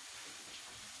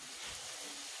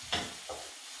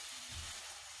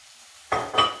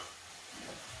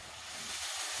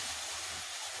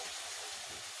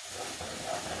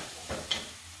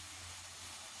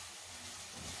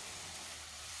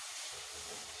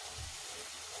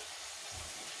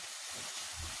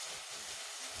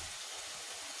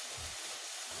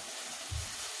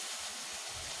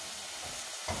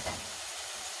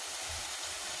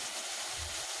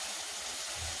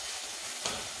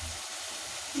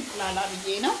ላላ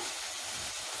ብዬ ነው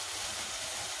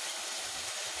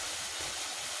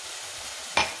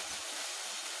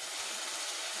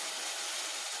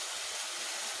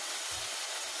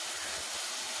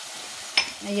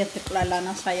እየተቆላላና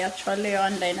ሳያችኋለሁ ያው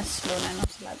አንድ አይነት ስለሆነ ነው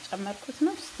ስላጨመርኩት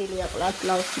ነው ስቲል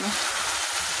ያቆላላውት ነው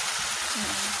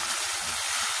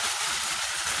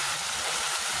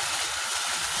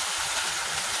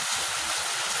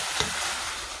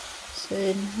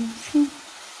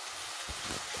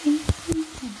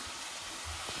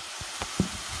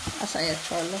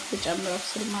አሳያችኋለሁ ተጨምረው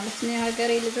ስል ማለት ነው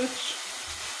የሀገሬ ልጆች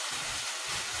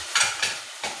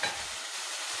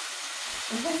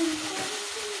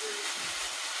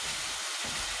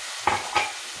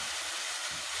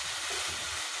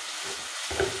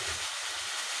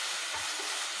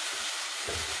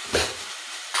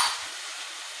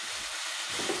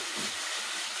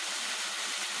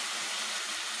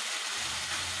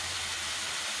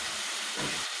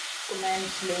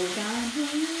slogan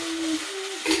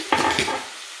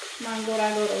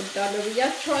ማንጎራጎር ወዳለው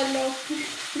ብያችኋለሁ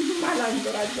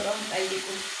ማላንጎራጎራም ጠይቁ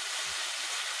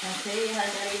ኦኬ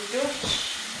ሀገሬ ልጆች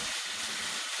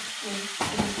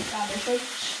ቃለቶች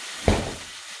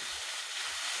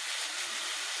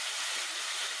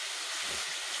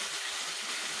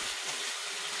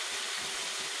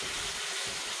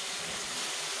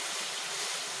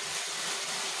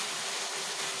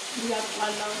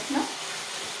ያጣላውት ነው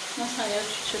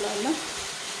ማሳያችሁ ይችላል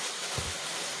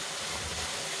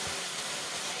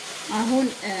አሁን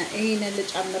ይሄንን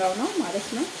ልጨምረው ነው ማለት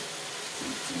ነው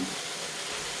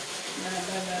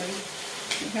ለበርበሬ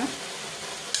ይሄ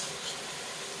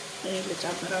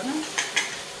ልጨምረው ነው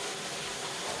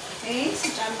ይሄ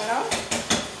ሲጨምረው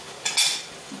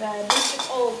በብርጭቆ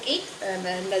ቂጥ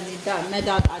እንደዚህ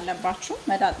መዳጥ አለባችሁ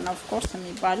መዳጥ ነው ኦፍ ኮርስ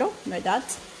የሚባለው መዳጥ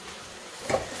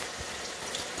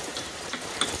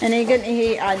እኔ ግን ይሄ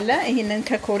አለ ይሄንን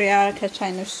ከኮሪያ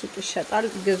ከቻይናስ ሱቅ ይሸጣል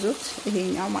ግዙት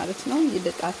ይሄኛው ማለት ነው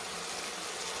ይልጣል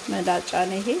መዳጫ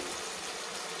ነው ይሄ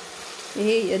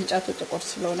የእንጨቱ ጥቁር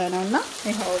ስለሆነ ነውና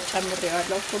ይሄው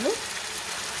ጨምሬዋለሁ ሁሉ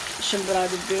ሽምብራ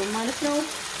ዱቤው ማለት ነው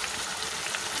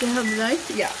ይሄው ላይት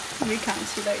ያ we can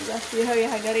see like that ይሄው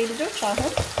የሀገሬ ልጆች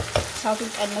አሁን ሳቱን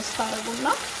ቀነስ ታረጉና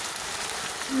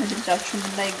ምድጃችሁን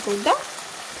እንዳይጎዳ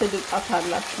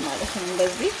ትልጣታላችሁ ማለት ነው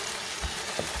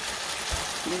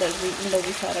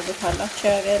እንደዚህ ታረጉታላችሁ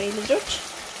የሀገሬ ልጆች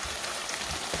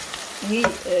ይሄ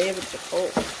የብርጭቆ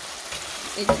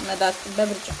መዳት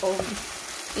በብርጭቆ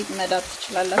መዳት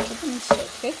ትችላላችሁ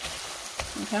ኦኬ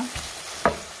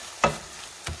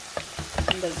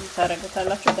እንደዚህ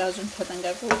ታረጉታላችሁ ጋዙን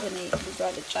ተጠንቀቁ እኔ ብዙ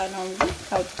አልጫ ነው እንጂ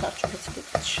ካውጣችሁ ብትልጥ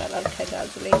ይሻላል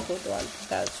ከጋዙ ላይ ጎዷል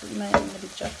ጋዙ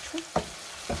ምድጃችሁ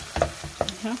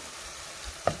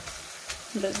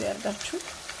እንደዚህ አድርጋችሁ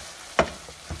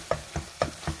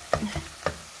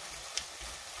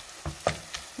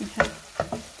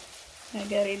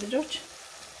ነገሬ ልጆች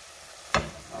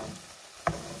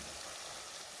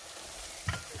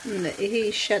ይሄ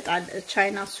ይሸጣል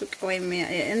ቻይና ሱቅ ወይም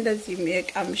እንደዚህ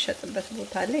የቃ የሚሸጥበት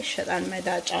ቦታ ላይ ይሸጣል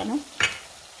መዳጫ ነው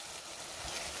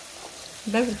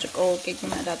በብርጭቆ ቄቅ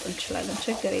መዳጥ እንችላለን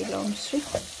ችግር የለውም እሱ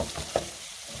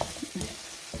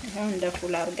ይሄው እንደ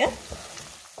ፉል አድርገን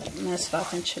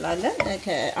መስራት እንችላለን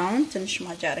አሁን ትንሽ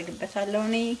ማጂ አደርግበታለሁ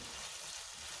እኔ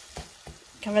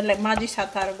ከፈለግ ማጂ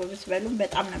ሳታረጉ ብትበሉ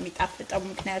በጣም ነው የሚጣፍጠው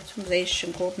ምክንያቱም ዘይት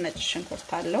ሽንኩርት ነጭ ሽንኩርት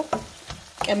አለው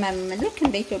ቅመም ልክ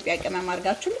እንደ ኢትዮጵያ ቅመም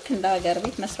አድርጋችሁ ልክ እንደ ሀገር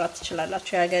ቤት መስራት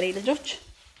ትችላላችሁ የሀገሬ ልጆች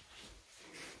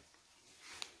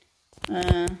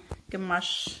ግማሽ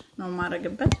ነው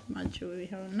ማረግበት ማጂው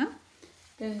ይሄውና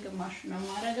ግን ግማሽ ነው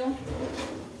ማረገው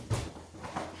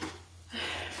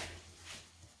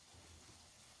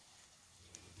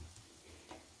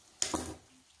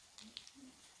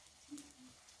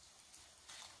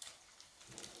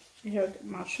ይሄው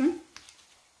ግማሹን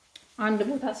አንድ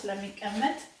ቦታ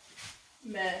ስለሚቀመጥ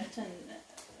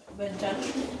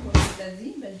በእጃችሁ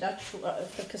እንደዚህ በእጃችሁ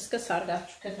ፍክስክስ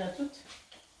አርጋችሁ ከተቱት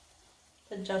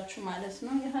እጃችሁ ማለት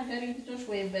ነው የሀገሬ ልጆች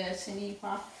ወይ በስኒፋ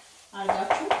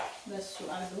አርጋችሁ በሱ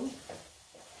አርጉ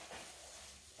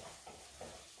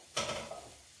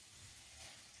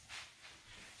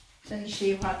ትንሽ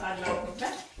ውሃ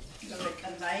ጣላውበት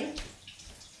በመቀላይ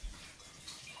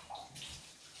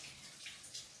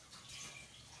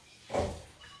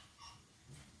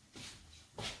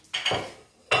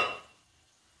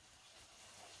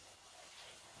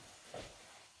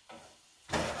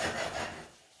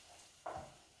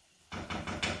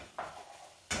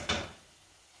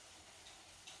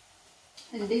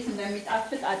እንዴት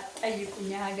እንደሚጣፍጥ አትጠይቁኝ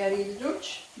የሀገሬ ልጆች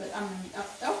በጣም ነው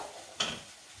የሚጣፍጠው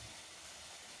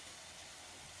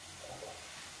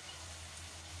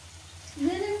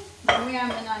ምንም ሙያ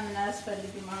ምናምን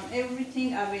አያስፈልግም everything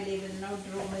available ነው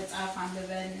ድሮ መጽሐፍ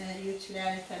አንብበን ዩቲዩብ ላይ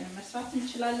አይተን መስራት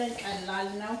እንችላለን ቀላል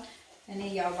ነው እኔ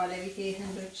ያው ባለቤቴ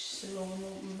ህንዶች ስለሆኑ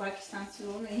ፓኪስታን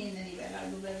ስለሆኑ ይሄንን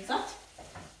ይበላሉ በብዛት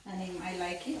እኔም I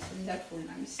like it እንደፉል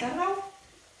ነው የሚሰራው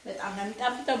በጣም ነው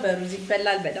የሚጣፍጠው በሩዝ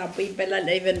ይበላል በዳቦ ይበላል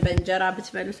even በእንጀራ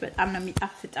ብትበሉት በጣም ነው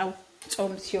የሚጣፍጠው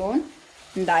ጾም ሲሆን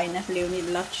እንደ አይነት ሊሆን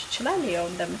ይላችሁ ይችላል ያው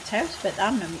እንደምታዩት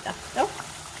በጣም ነው የሚጣፍጠው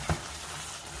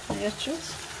ያችሁት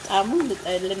ጣሙ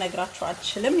ልነግራችሁ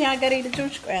አልችልም የሀገሬ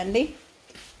ልጆች ቆይ አንዴ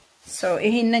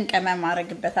ይሄንን ቀመም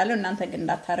አረግበታለሁ እናንተ ግን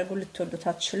እንዳታረጉ ልትወዱት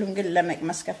አትችሉም ግን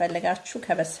ለመቅመስ ከፈለጋችሁ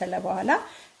ከበሰለ በኋላ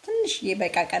ትንሽ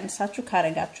ይበቃ ቀንሳችሁ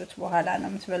ካረጋችሁት በኋላ ነው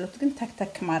የምትበሉት ግን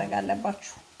ተክተክ ማረግ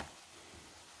አለባችሁ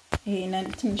ይሄንን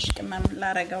ትንሽ ቅመም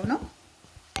ላረጋው ነው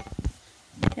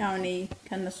ያው እኔ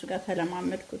ከነሱ ጋር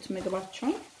ተለማመድኩት ምግባቸው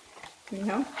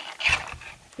ይሄው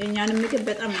የኛን ምግብ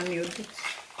በጣም ነው የሚወዱት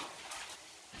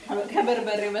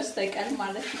ከበርበሬው በስተቀር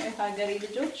ማለት ነው የሀገሬ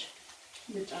ልጆች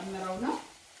ልጨምረው ነው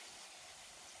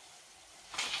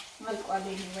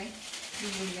አልቋለኝ ወይ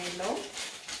ብዙ ነው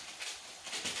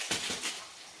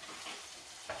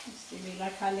ሌላ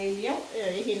ካሌሊዮ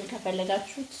ይሄን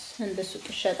ከፈለጋችሁት እንደ ሱቅ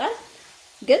ይሸጣል።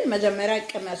 ግን መጀመሪያ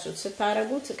ቅመሱት።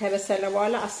 ስታረጉት ከበሰለ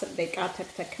በኋላ 10 ደቂቃ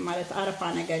ተክተክ ማለት አረፋ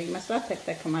ነገር ይመስላል።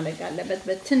 ተክተክ ማለት ያለበት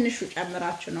በትንሹ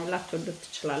ጨምራችሁ ነው። ላትወዱት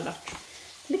ትችላላችሁ።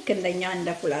 ልክ እንደኛ እንደ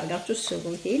ፉል አድርጋችሁ ስሩ።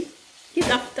 ይሄን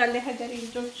ይጣፍጣል የሀገሬ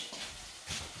ልጆች።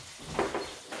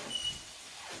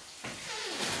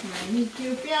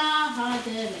 ኢትዮጵያ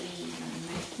ሀገሬ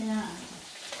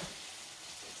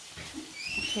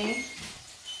ኦኬ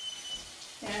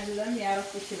ያለም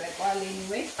ያረኩት ይበቃል።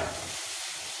 ኤኒዌይ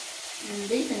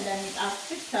እንዴት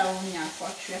እንደሚጣፍጥ ተውኝ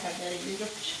አልኳችሁ የሀገሬ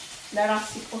ልጆች። ለራስ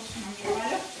ሲቆስ ነው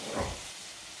የሚባለው።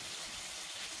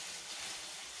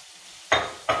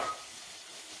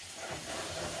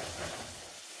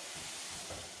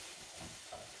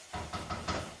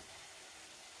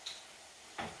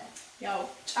 ያው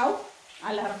ጫው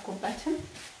አላረኩበትም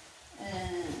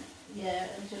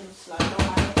የእንጀሩ ስላለው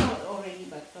ማለት ነው። ኦሬዲ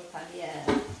በቅቶታል።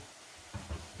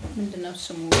 ምንድነው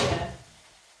ስሙ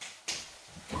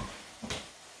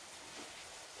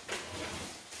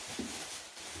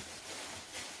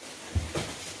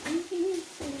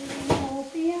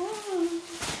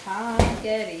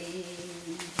ሀገሬ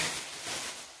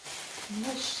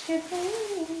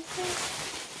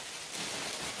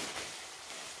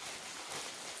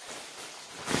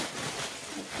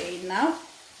now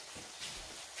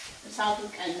እሳቱን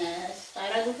ቀነስ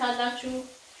ታረጉታላችሁ።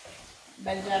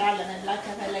 በእንጀራ ለመብላት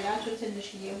ከፈለጋችሁ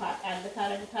ትንሽዬ ውሃ ጣል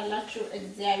ታረጉታላችሁ።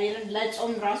 እግዚአብሔርን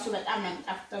ለጾም ራሱ በጣም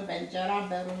የሚጣፍጠው በእንጀራ፣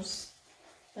 በሩዝ፣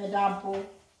 በዳቦ፣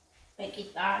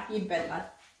 በቂጣ ይበላል።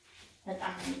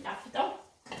 በጣም የሚጣፍጠው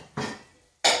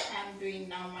I'm doing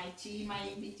now my tea, my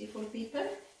beautiful people.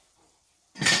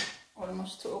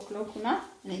 Almost 2 o'clock now.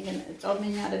 እኔ ግን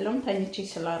ጾመኛ አይደለም ተኝቼ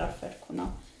ስላረፈድኩ ነው።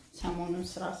 ሰሞኑን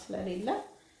ስራ ስለሌለ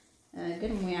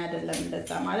ግን ሙያ አይደለም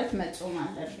እንደዛ ማለት መጾም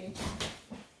አለብኝ።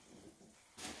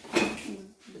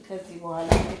 ከዚህ በኋላ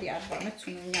እንግዲህ 40 ዓመት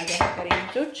ሆኖኛ ለሀገሬ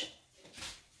ልጆች።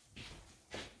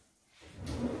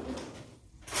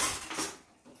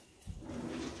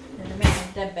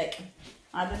 አይደበቅም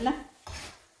አይደለ?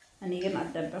 እኔ ግን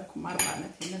አልደበኩም። 40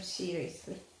 ዓመት ነው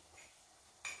ሲሪየስሊ።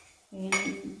 ይሄን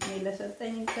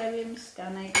ለሰጠኝ እግዚአብሔር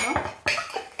ምስጋና ይግባው።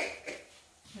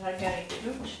 ሀገሬ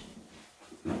ልጆች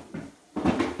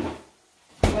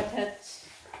ወተት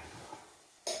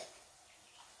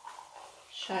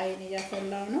ሻይን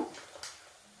እያፈላው ነው።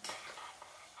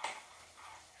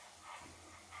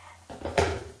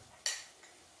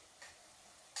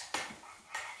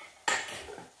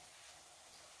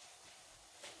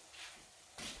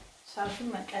 ሳቱን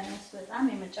መቀነስ በጣም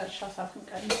የመጨረሻ ሳቱን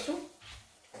ቀንሱ።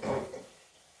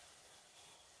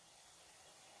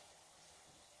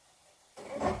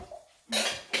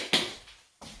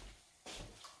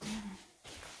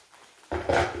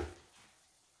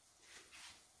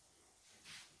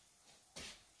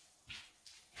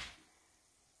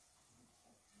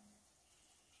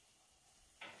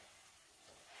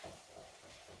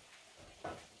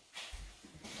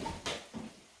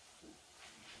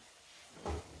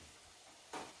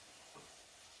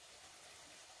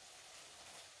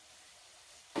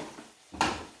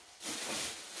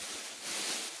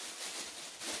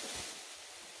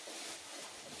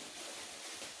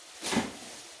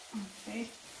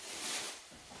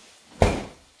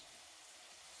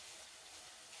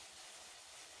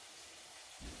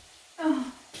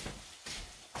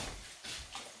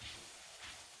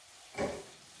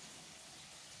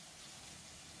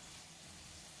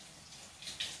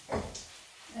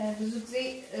 ብዙ ጊዜ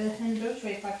ህንዶች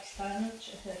ወይ ፓኪስታኖች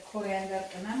ኮሪያንደር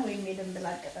ቅመም ወይም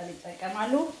የድንብላል ቅጠል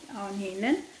ይጠቀማሉ። አሁን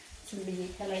ይሄንን ዝም ብዬ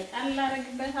ከላይ ጣል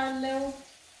አደርግበታለሁ።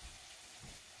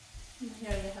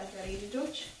 ያው የሀገሬ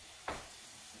ልጆች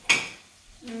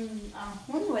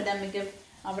አሁን ወደ ምግብ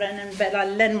አብረን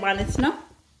እንበላለን ማለት ነው።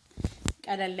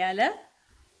 ቀለል ያለ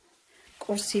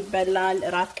ቁርስ ይበላል።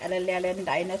 እራት ቀለል ያለ እንደ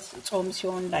አይነት ጾም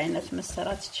ሲሆን እንደ አይነት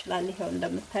መሰራት ይችላል። ይሄው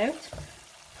እንደምታዩት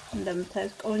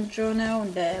ቆንጆ ነው።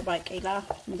 እንደ ባቄላ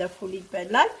እንደ ፉል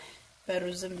ይበላል።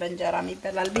 በሩዝም በእንጀራም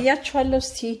ይበላል ብያችኋለሁ።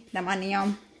 እስቲ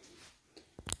ለማንኛውም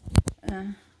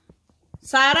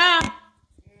ሳራ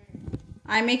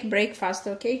I make breakfast,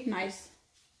 okay? Nice.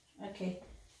 Okay.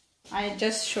 I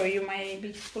just show you my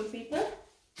beautiful people.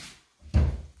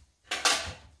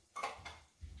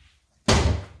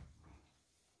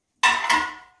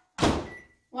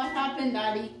 What happened,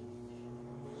 Daddy?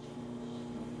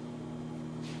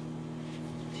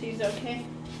 She's okay.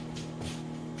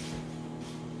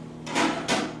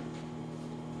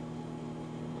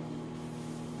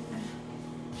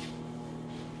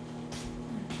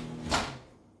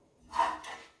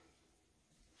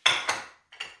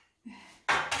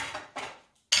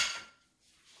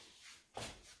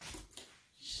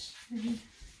 So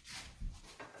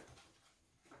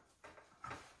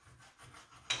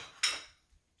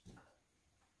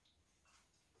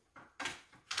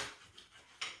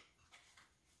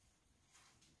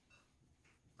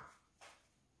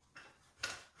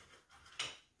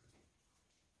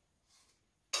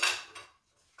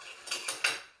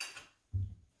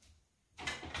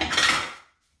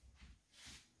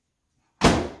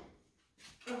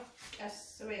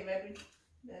we very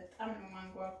that I'm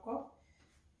mango. Okay,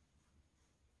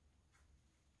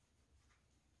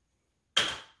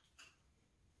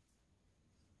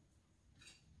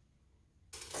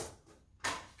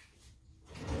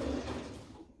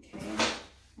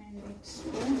 and it's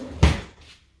spoon.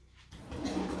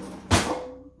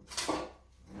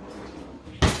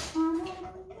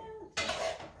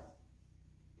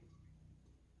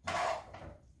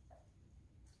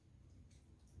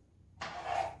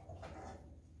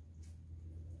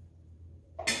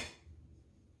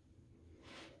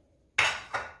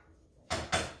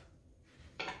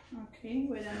 Okay,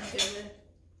 with another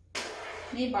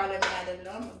me balance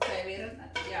አይደለም እግዚአብሔርን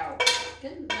ያው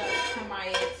ግን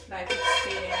ከማየት ላይፍ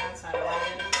ኤክስፒሪየንስ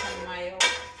አለዋየን ከማየው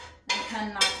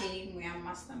ከናቴ ሙያ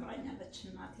ማስተምራኛለች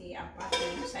እናቴ አባቴ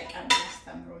ሳይቀር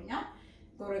ማስተምሮኛል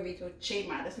ጎረቤቶቼ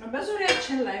ማለት ነው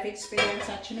በዙሪያችን ላይፍ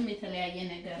ኤክስፒሪየንሳችንም የተለያየ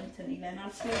ነገር እንትን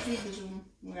ይለናል ስለዚህ ብዙ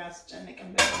ሙያ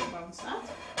አስጨነቅበት በአሁን ሰዓት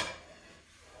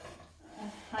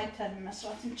አይተን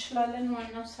መስራት እንችላለን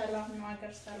ዋናው ሰላም ነው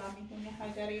ሀገር ሰላም ይሁን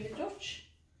የሀገሬ ልጆች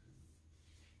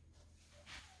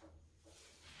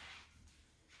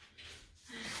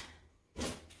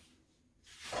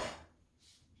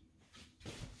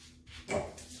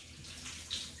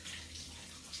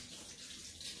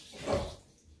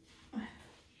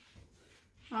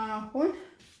አሁን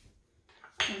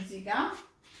እዚህ ጋር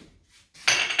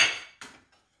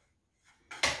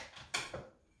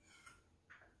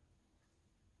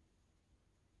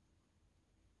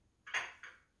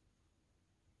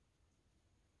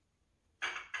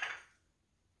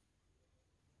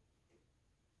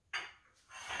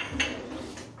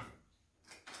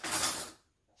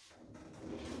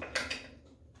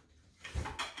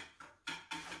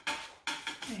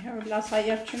ይሄው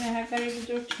ላሳያችሁ ነው የሀገሬ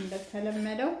ልጆች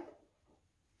እንደተለመደው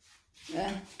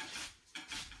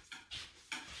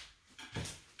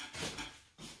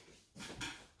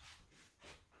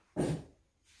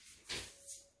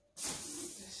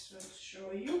this will show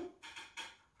you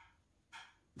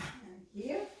and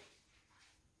here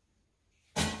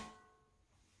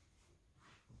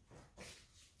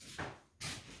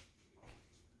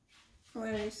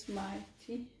where is my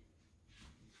tea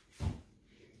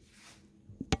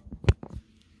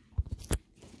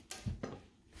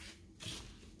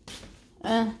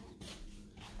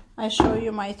I show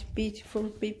you my beautiful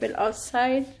people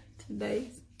outside today.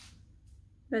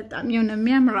 በጣም የሆነ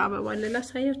የሚያምር አበባ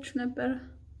ላሳያችሁ ነበር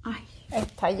አይ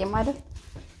አይታየም አይደል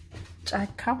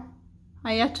ጫካው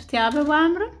አያችሁት የአበባ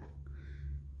አምር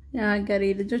የሀገሬ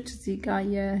ልጆች እዚህ ጋር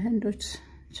የህንዶች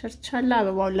ቸርች አለ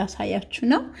አበባውን ላሳያችሁ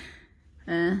ነው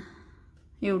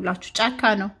ይውላችሁ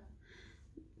ጫካ ነው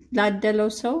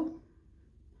ላደለው ሰው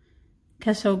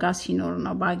ከሰው ጋር ሲኖር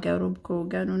ነው ባገሩ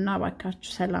ከወገኑና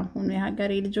ባካችሁ ሰላም ሆኖ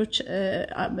የሀገሬ ልጆች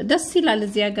ደስ ይላል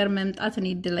እዚህ ሀገር መምጣት እኔ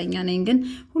እድለኛ ነኝ ግን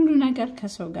ሁሉ ነገር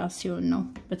ከሰው ጋር ሲሆን ነው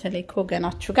በተለይ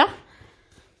ከወገናችሁ ጋር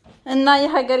እና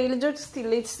የሀገሬ ልጆች still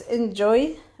let's enjoy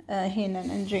ይሄንን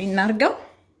enjoy እናርገው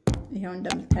ይሄው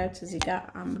እንደምታዩት እዚህ ጋር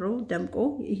አምሮ ደምቆ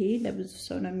ይሄ ለብዙ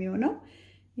ሰው ነው የሚሆነው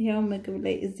ይሄው ምግብ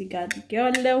ላይ እዚህ ጋር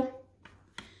አድርጌዋለሁ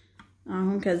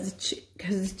አሁን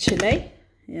ከዚች ላይ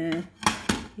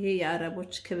ይሄ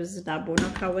የአረቦች ክብዝ ዳቦ ነው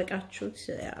ካወቃችሁት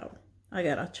ያው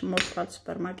አገራችን ሞልቷል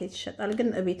ሱፐርማርኬት ይሸጣል ግን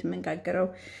እቤት መንጋገረው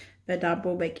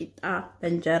በዳቦ በቂጣ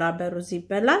በእንጀራ በሩዝ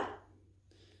ይበላል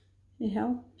ይሄው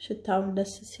ሽታው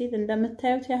ደስ ሲል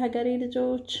እንደምታዩት የሀገሬ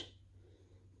ልጆች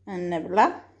እንብላ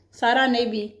ሳራ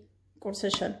ኔቢ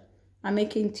ቁርስሽን I'm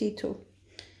making tea too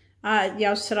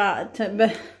ያው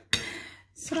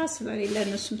ስራ ስለሌለ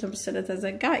እነሱም ትምህርት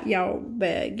ስለተዘጋ ያው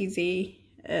በጊዜ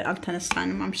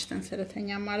አልተነሳንም አምሽተን ስለተኛ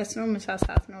ማለት ነው ምሳ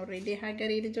ሰዓት ነው ኦሬዲ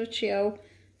ሀገሬ ልጆች ያው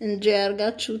እንጂ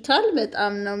ያርጋችሁታል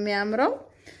በጣም ነው የሚያምረው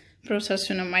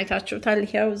ፕሮሰሱንም አይታችሁታል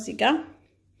ይሄው እዚህ ጋር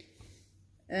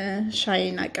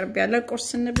ሻይና ቅርብ ያለ ቁርስ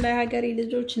እንብላ ሀገሬ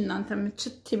ልጆች እናንተ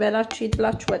ምችት ይበላችሁ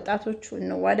ይድላችሁ ወጣቶቹ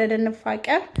እንዋደድ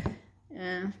እንፋቀር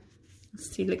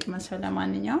እስቲ ልቅ መሰለ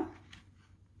ማንኛው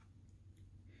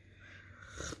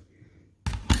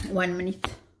 1 minute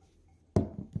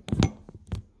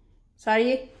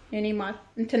Sorry, any more?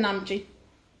 Intanamji.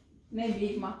 Maybe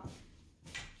ma.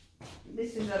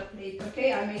 This is a plate,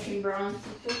 okay? I'm making brown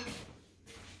too.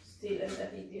 Still in the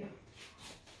video.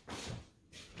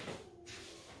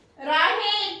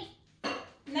 Rahim!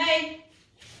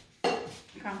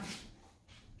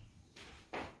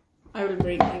 will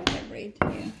bring you the bread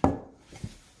here.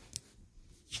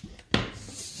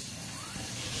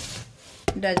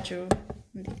 Daju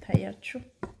nditayachu.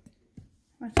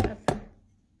 What's happened?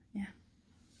 Yeah.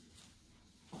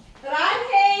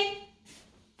 Rahel,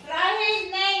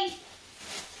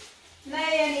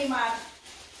 nay anymore.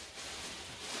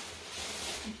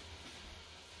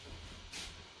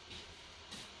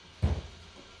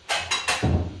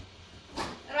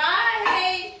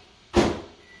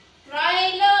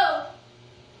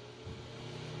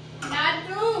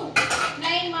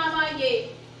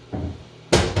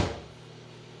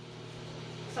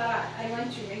 I want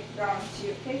to make brown tea,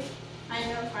 okay? I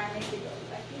know if I make it all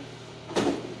like it.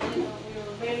 You know, you're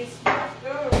a very smart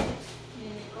girl.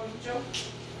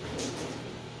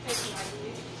 Take my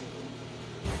gift.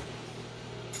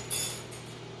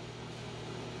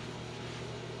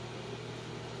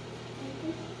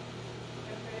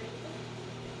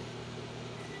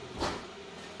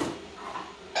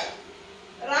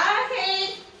 Rahel!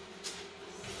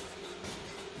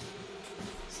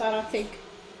 Sarah, take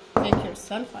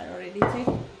yourself. I already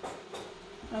take.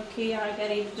 Okay, I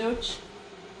got it, George.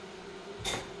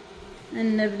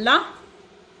 And Nibla.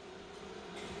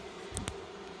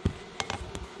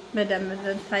 Madam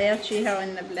Tayachi, how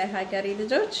in the black Hagari the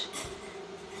George.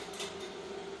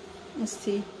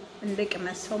 Musti and lick a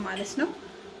mess home, Alice. No,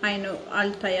 I know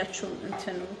I'll Tayachu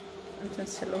and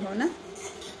Salohona.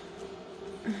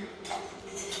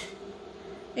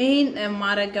 إين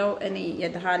مارجو أني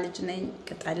يدها لجنين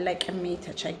كتعلق أمي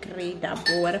تشكري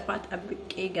دابو ورفات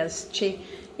أبكي جزشي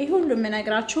هو من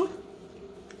أجراتشو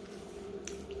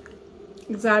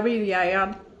زابي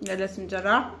يا جلس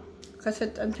نجرا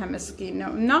كسرت أنت مسكينة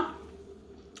ونا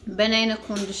بنينا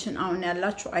كونديشن أو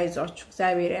نلاتشو عايزاتشو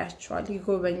زابي رياتشوال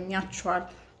يجوبن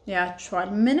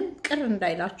ياتشوال منم كرن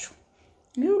دايلاتشو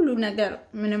يقولوا نجار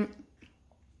منم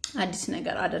አዲስ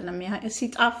ነገር አይደለም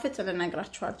ሲጣፍጥ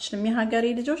ለነግራችሁ አልችልም የሀገሬ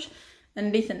ልጆች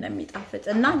እንዴት እንደሚጣፍጥ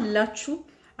እና ላችሁ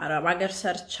አረብ ሀገር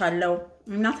ሰርቻለሁ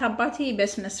እናት አባቴ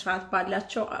በስነ ስርዓት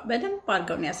ባላቸው በደንብ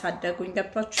አርገው ነው ያሳደጉኝ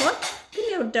ገብቷቸዋል ግን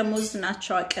ያው ደሞዝ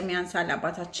ናቸው አቅም ያንሳል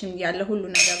አባታችን ያለ ሁሉ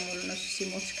ነገር ሙሉ ነው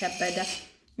ሲሞት ከበደ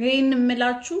ይሄን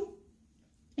ምላችሁ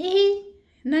ይሄ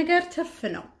ነገር ትርፍ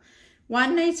ነው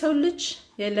ዋና የሰው ልጅ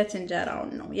የለት እንጀራው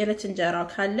ነው የለት እንጀራው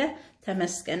ካለ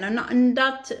ተመስገነና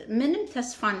እንዳት ምንም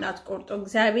ተስፋ እንዳትቆርጡ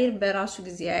እግዚአብሔር በራሱ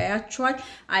ጊዜ ያያችኋል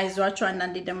አይዟችሁ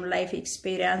አንዳንዴ ደም ላይፍ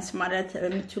ኤክስፒሪየንስ ማለት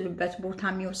የምትሉበት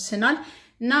ቦታም ይወስናል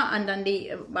እና አንዳንዴ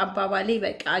አባባሌ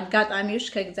በቃ አጋጣሚዎች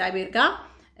ከእግዚአብሔር ጋር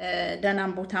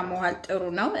ደናም ቦታ መዋል ጥሩ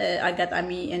ነው አጋጣሚ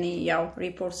እኔ ያው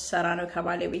ሪፖርት ሰራ ነው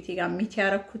ከባለቤቴ ጋር ሚት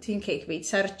ያረኩትኝ ኬክ ቤት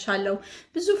ሰርቻለሁ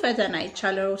ብዙ ፈተና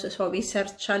ይቻለው ሰው ቤት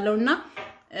ሰርቻለሁና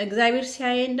እግዚአብሔር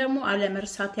ሲያየን ደግሞ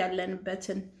አለመርሳት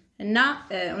ያለንበትን እና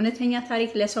እውነተኛ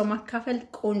ታሪክ ለሰው ማካፈል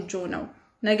ቆንጆ ነው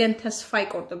ነገን ተስፋ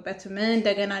ይቆርጥበትም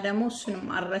እንደገና ደግሞ እሱንም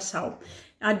አረሳው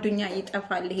አዱኛ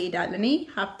ይጠፋል ይሄዳል እኔ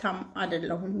ሀብታም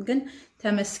አይደለሁም ግን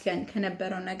ተመስገን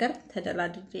ከነበረው ነገር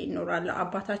ተደላድጄ ይኖራለሁ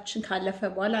አባታችን ካለፈ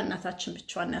በኋላ እናታችን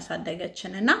ብቻዋን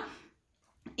ያሳደገችንና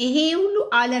ይሄ ሁሉ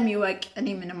ዓለም ይወቅ እኔ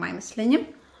ምንም አይመስለኝም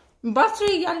ባትሪ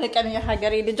ያለቀ ነው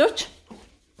የሀገሬ ልጆች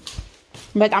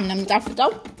በጣም ነው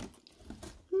የሚጣፍጠው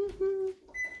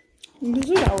ብዙ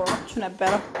ያወራችሁ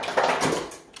ነበር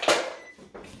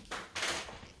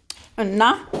እና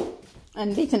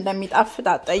እንዴት እንደሚጣፍጥ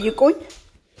አጠይቁኝ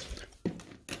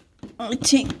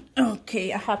okay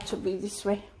I have to be this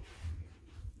way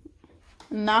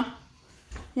እና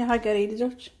የሀገሬ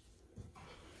ልጆች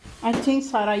I think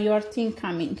Sarah your thing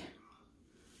coming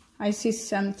I see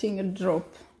something drop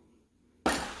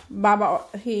Baba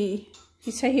he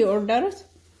said he ordered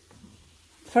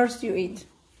first you eat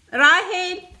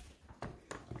Rahel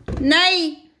Nay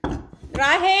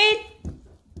Rahel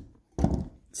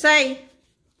say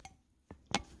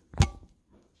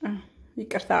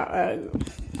ይቅርታ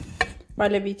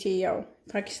ባለቤቴ ያው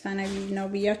ፓኪስታናዊ ነው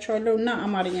ብያቸዋለሁና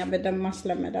አማርኛ በደም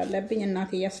ማስለመድ አለብኝ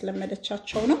እናቴ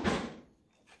ያስለመደቻቸው ነው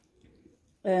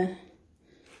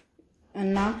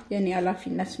እና የኔ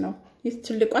ኃላፊነት ነው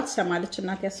ትልቋት ሰማለች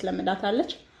እናቴ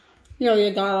ያስለመዳታለች ያው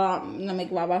የጋራ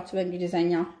ለመግባባት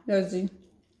በእንግሊዘኛ ለዚህ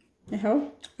ይሄው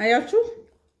አያችሁ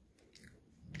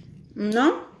እና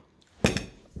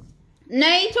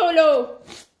ነይ ቶሎ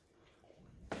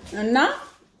እና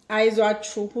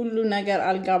አይዟችሁ ሁሉ ነገር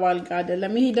አልጋ ባልጋ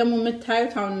አይደለም ይሄ ደግሞ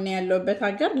የምታዩት አሁን ያለውበት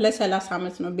ሀገር ለ30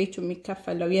 አመት ነው ቤቱ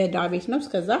የሚከፈለው የዳ ቤት ነው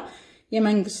እስከዛ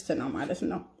የመንግስት ነው ማለት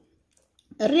ነው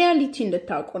ሪያሊቲ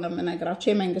እንድታውቁ ነው መነግራችሁ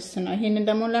የመንግስት ነው ይሄንን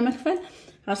ደግሞ ለመክፈል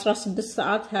 16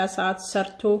 ሰዓት 20 ሰዓት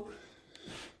ሰርቶ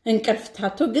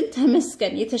እንቅልፍታቶ ግን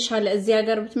ተመስገን የተሻለ እዚህ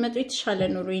ሀገር ብትመጡ የተሻለ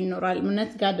ኑሮ ይኖራል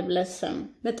እውነት ጋድ ብለስም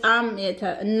በጣም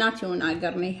እናት የሆነ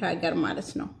ሀገር ነው ይሄ ሀገር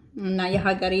ማለት ነው እና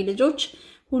የሀገሬ ልጆች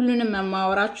ሁሉንም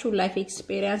ማወራችሁ ላይፍ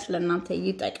ኤክስፒሪየንስ ለእናንተ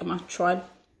ይጠቅማችኋል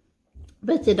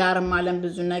በትዳርም ዓለም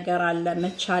ብዙ ነገር አለ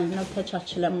መቻል ነው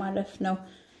ተቻችለ ማለፍ ነው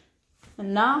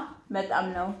እና በጣም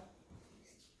ነው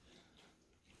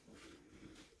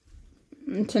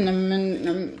እንትንም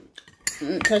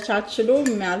ተቻችሎ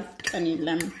የሚያልፍ ቀን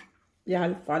የለም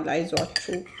ያልፋል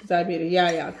አይዟችሁ እግዚአብሔር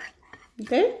ያያል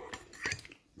ኦኬ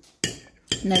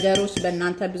ነገሮች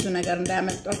በእናንተ ብዙ ነገር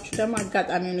እንዳያመጣችሁ ደግሞ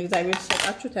አጋጣሚውን እግዚአብሔር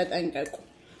ሲሰጣችሁ ተጠንቀቁ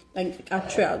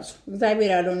ጠንቅቃችሁ ያዙ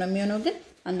እግዚአብሔር ያለው ነው የሚሆነው ግን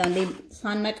አንዳንዴ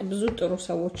ሳናቅ ብዙ ጥሩ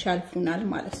ሰዎች ያልፉናል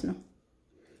ማለት ነው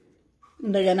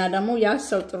እንደገና ደግሞ ያ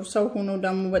ሰው ጥሩ ሰው ሆኖ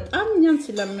ደግሞ በጣም እኛን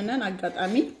ስለምነን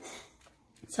አጋጣሚ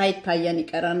ሳይታየን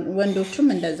ይቀራል ወንዶቹም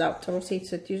እንደዛው ጥሩ ሴት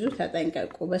ስትይዙ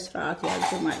ተጠንቀቁ በስርዓት ያዙ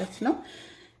ማለት ነው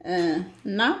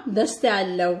እና ደስታ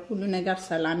ያለው ሁሉ ነገር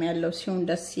ሰላም ያለው ሲሆን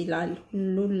ደስ ይላል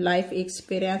ሁሉ ላይፍ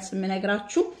ኤክስፒሪየንስ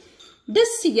ምነግራችሁ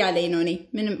ደስ ይያለኝ ነው እኔ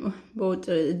ምንም በውጥ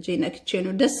እጄ ነክቼ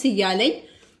ነው ደስ ይያለኝ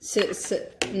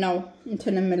ነው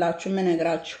እንትንምላችሁ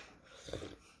ምነግራችሁ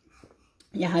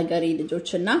የሀገሬ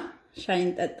ልጆችና ሻይን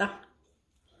ጠጣ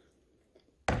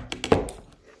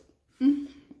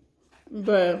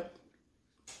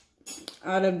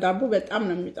በአረብ ዳቦ በጣም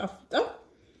ነው የሚጣፍጠው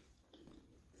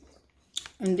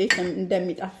እንዴት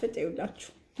እንደሚጣፍጥ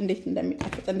ይውላችሁ እንዴት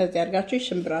እንደሚጣፍጥ እንደዚህ አድርጋችሁ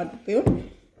ሽምብራ ዱቤውን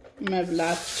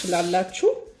መብላት ትችላላችሁ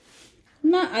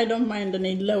እና I don't mind እኔ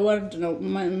ለወርድ ነው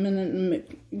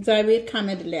እግዚአብሔር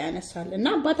ካመድ ላይ ያነሳል እና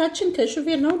አባታችን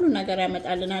ከሹፌር ነው ሁሉ ነገር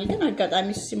ያመጣልናል ግን አጋጣሚ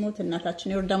ሲሞት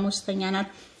እናታችን የወርዳሞስተኛ ናት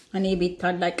እኔ ቤት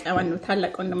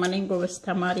ታላቅ ወንድማለኝ ጎበዝ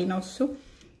ተማሪ ነው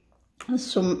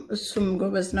እሱም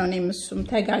ጎበዝ ነው እኔም እሱም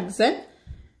ተጋግዘን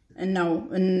ነው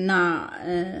እና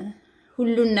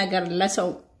ሁሉን ነገር ለሰው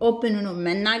ኦፕን ሆኖ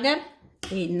መናገር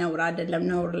ይሄ ነውር አይደለም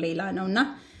ነውር ሌላ ነውና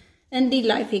እንዲ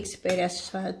ላይፍ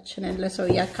ኤክስፒሪየንሳችንን ለሰው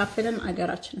ያካፈለን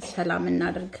አገራችን ሰላም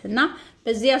እናድርግና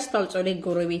በዚህ አስተዋጽኦ ላይ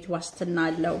ጎረቤት ዋስትና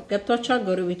አለው ገብቷቸው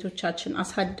ጎረቤቶቻችን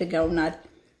አሳድገውናል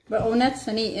በእውነት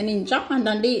እኔ እንጃ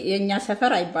አንዳንዴ የኛ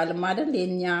ሰፈር አይባልም አይደል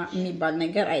የኛ የሚባል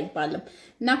ነገር አይባልም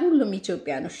እና ሁሉም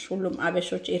ኢትዮጵያኖች ሁሉም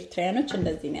አበሾች ኤርትራያኖች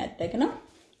እንደዚህ ነው ያደግነው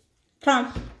ታም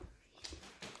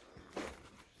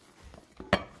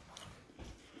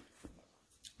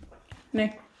ነይ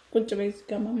ቁጭ በይ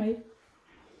ጋማማይ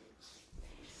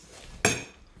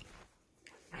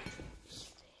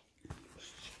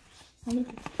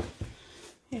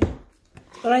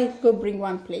Right, go bring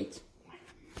one plate.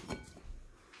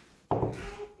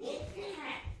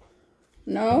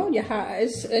 No,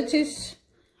 it is.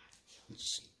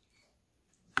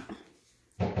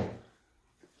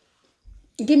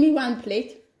 Give me one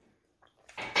plate.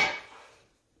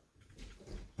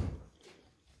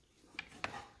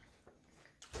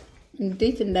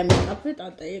 እንዴት እንደሚጣፍጥ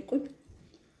አጠይቁኝ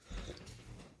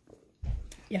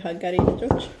የሀገሬ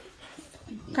ልጆች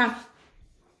Come.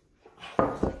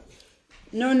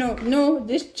 No,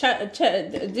 this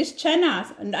chana,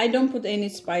 I don't put any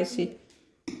spicy.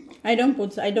 I don't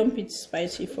put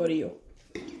spicy for you.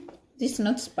 This is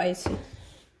not spicy.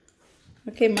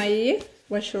 Okay, Marie,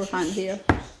 wash your hand here.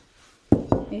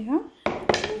 Yeah.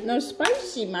 No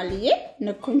spicy, Marie.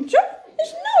 No kuncho.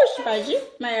 It's no spicy.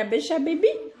 My abesha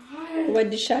baby. What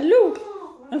the shallow?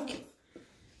 Okay.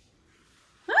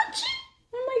 Achoo.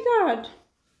 Oh my God.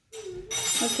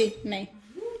 Okay, nay.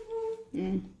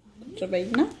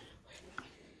 ጨበይና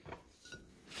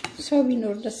ሰው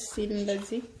ቢኖር ደስ ሲል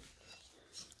እንደዚህ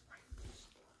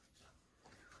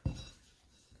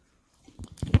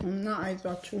እና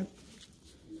አይዟችሁ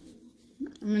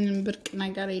ምንም ብርቅ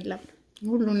ነገር የለም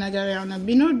ሁሉ ነገር ያው ነው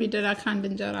ቢኖር ቢደራ ካንድ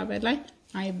እንጀራ በላይ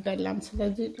አይበላም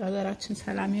ስለዚህ ሀገራችን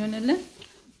ሰላም ይሆንልን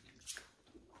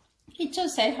It's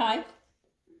just say hi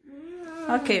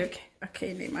Okay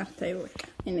እኔ ማርታይ ወጣ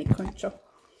እኔ ኮንቾ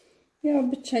ያው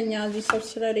ብቻኛ እዚህ ሰው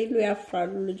ስለሌሉ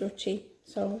ያፍራሉ ልጆቼ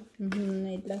ሰው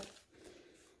የለም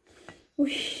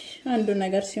አንዱ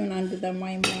ነገር ሲሆን አንዱ ደግሞ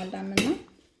አይሟላምና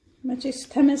መቼስ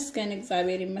ተመስገን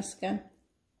እግዚአብሔር ይመስገን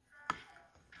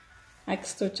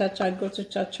አክስቶቻቸው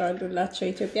አጎቶቻቸው አሉላቸው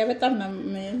ኢትዮጵያ በጣም ነው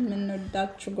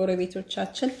የምንወዳችሁ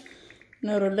ጎረቤቶቻችን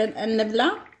ኖሩልን እንብላ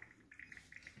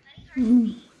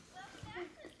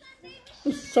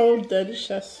so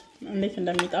delicious እንዴት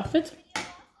እንደሚጣፍጥ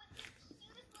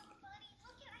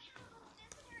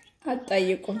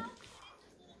አጣይቁም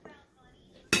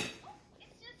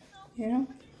ያ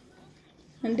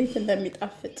እንዴት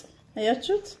እንደሚጣፍጥ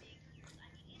አያችሁት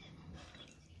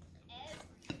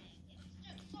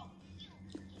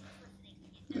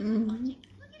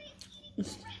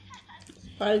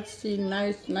spicy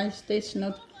nice taste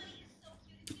not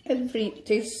every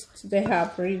taste they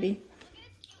have really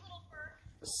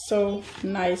so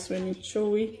nice when it's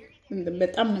chewy and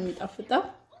በጣም ነው የሚጣፍጣው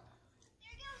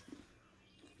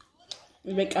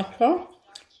ይበቃችኋል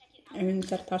ይሄን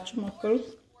ሰርታችሁ ሞክሩት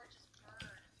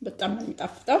በጣም ነው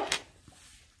የሚጣፍጠው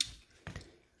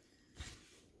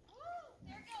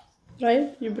Right,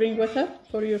 you bring water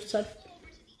for yourself.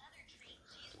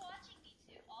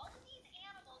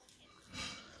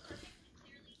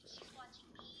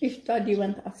 If Daddy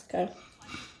went to ask her.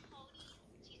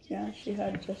 Yeah, she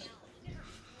had just.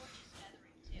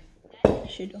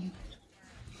 She don't.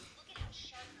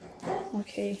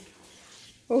 Okay.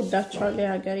 ወዳችኋለሁ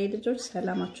ሀገሬ ልጆች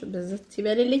ሰላማችሁ በዝት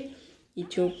ይበልልኝ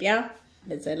ኢትዮጵያ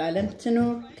ለዘላለም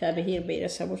ትኑር ከብሔር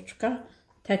ብሔረሰቦች ጋር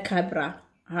ተከብራ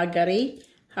ሀገሬ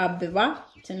ሀብባ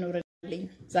ትኑርልኝ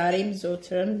ዛሬም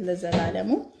ዘወትርም ለዘላለሙ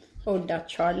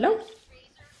ወዳችኋለሁ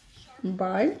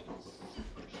bye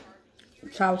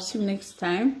ciao see you next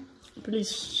time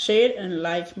please share and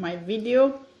like my video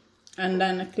and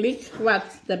then click what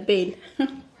the bell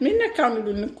ምን አካውንት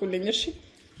ልንኩልኝ እሺ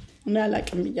እና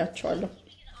ላቅም ብያችኋለሁ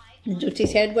ልጆቼ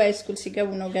ሲያድጉ ሃይስኩል ሲገቡ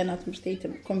ነው ገና ትምህርት ቤት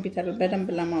ኮምፒውተር በደንብ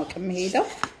ለማወቅ መሄደው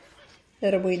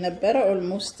እርቦኝ ነበር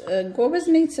ኦልሞስት ጎበዝ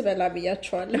ነኝ ስበላ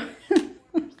ብያችኋለሁ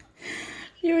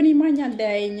ይሁን ማኛ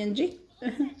እንዳያየኝ እንጂ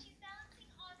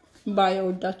ባይ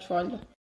ወዳችኋለሁ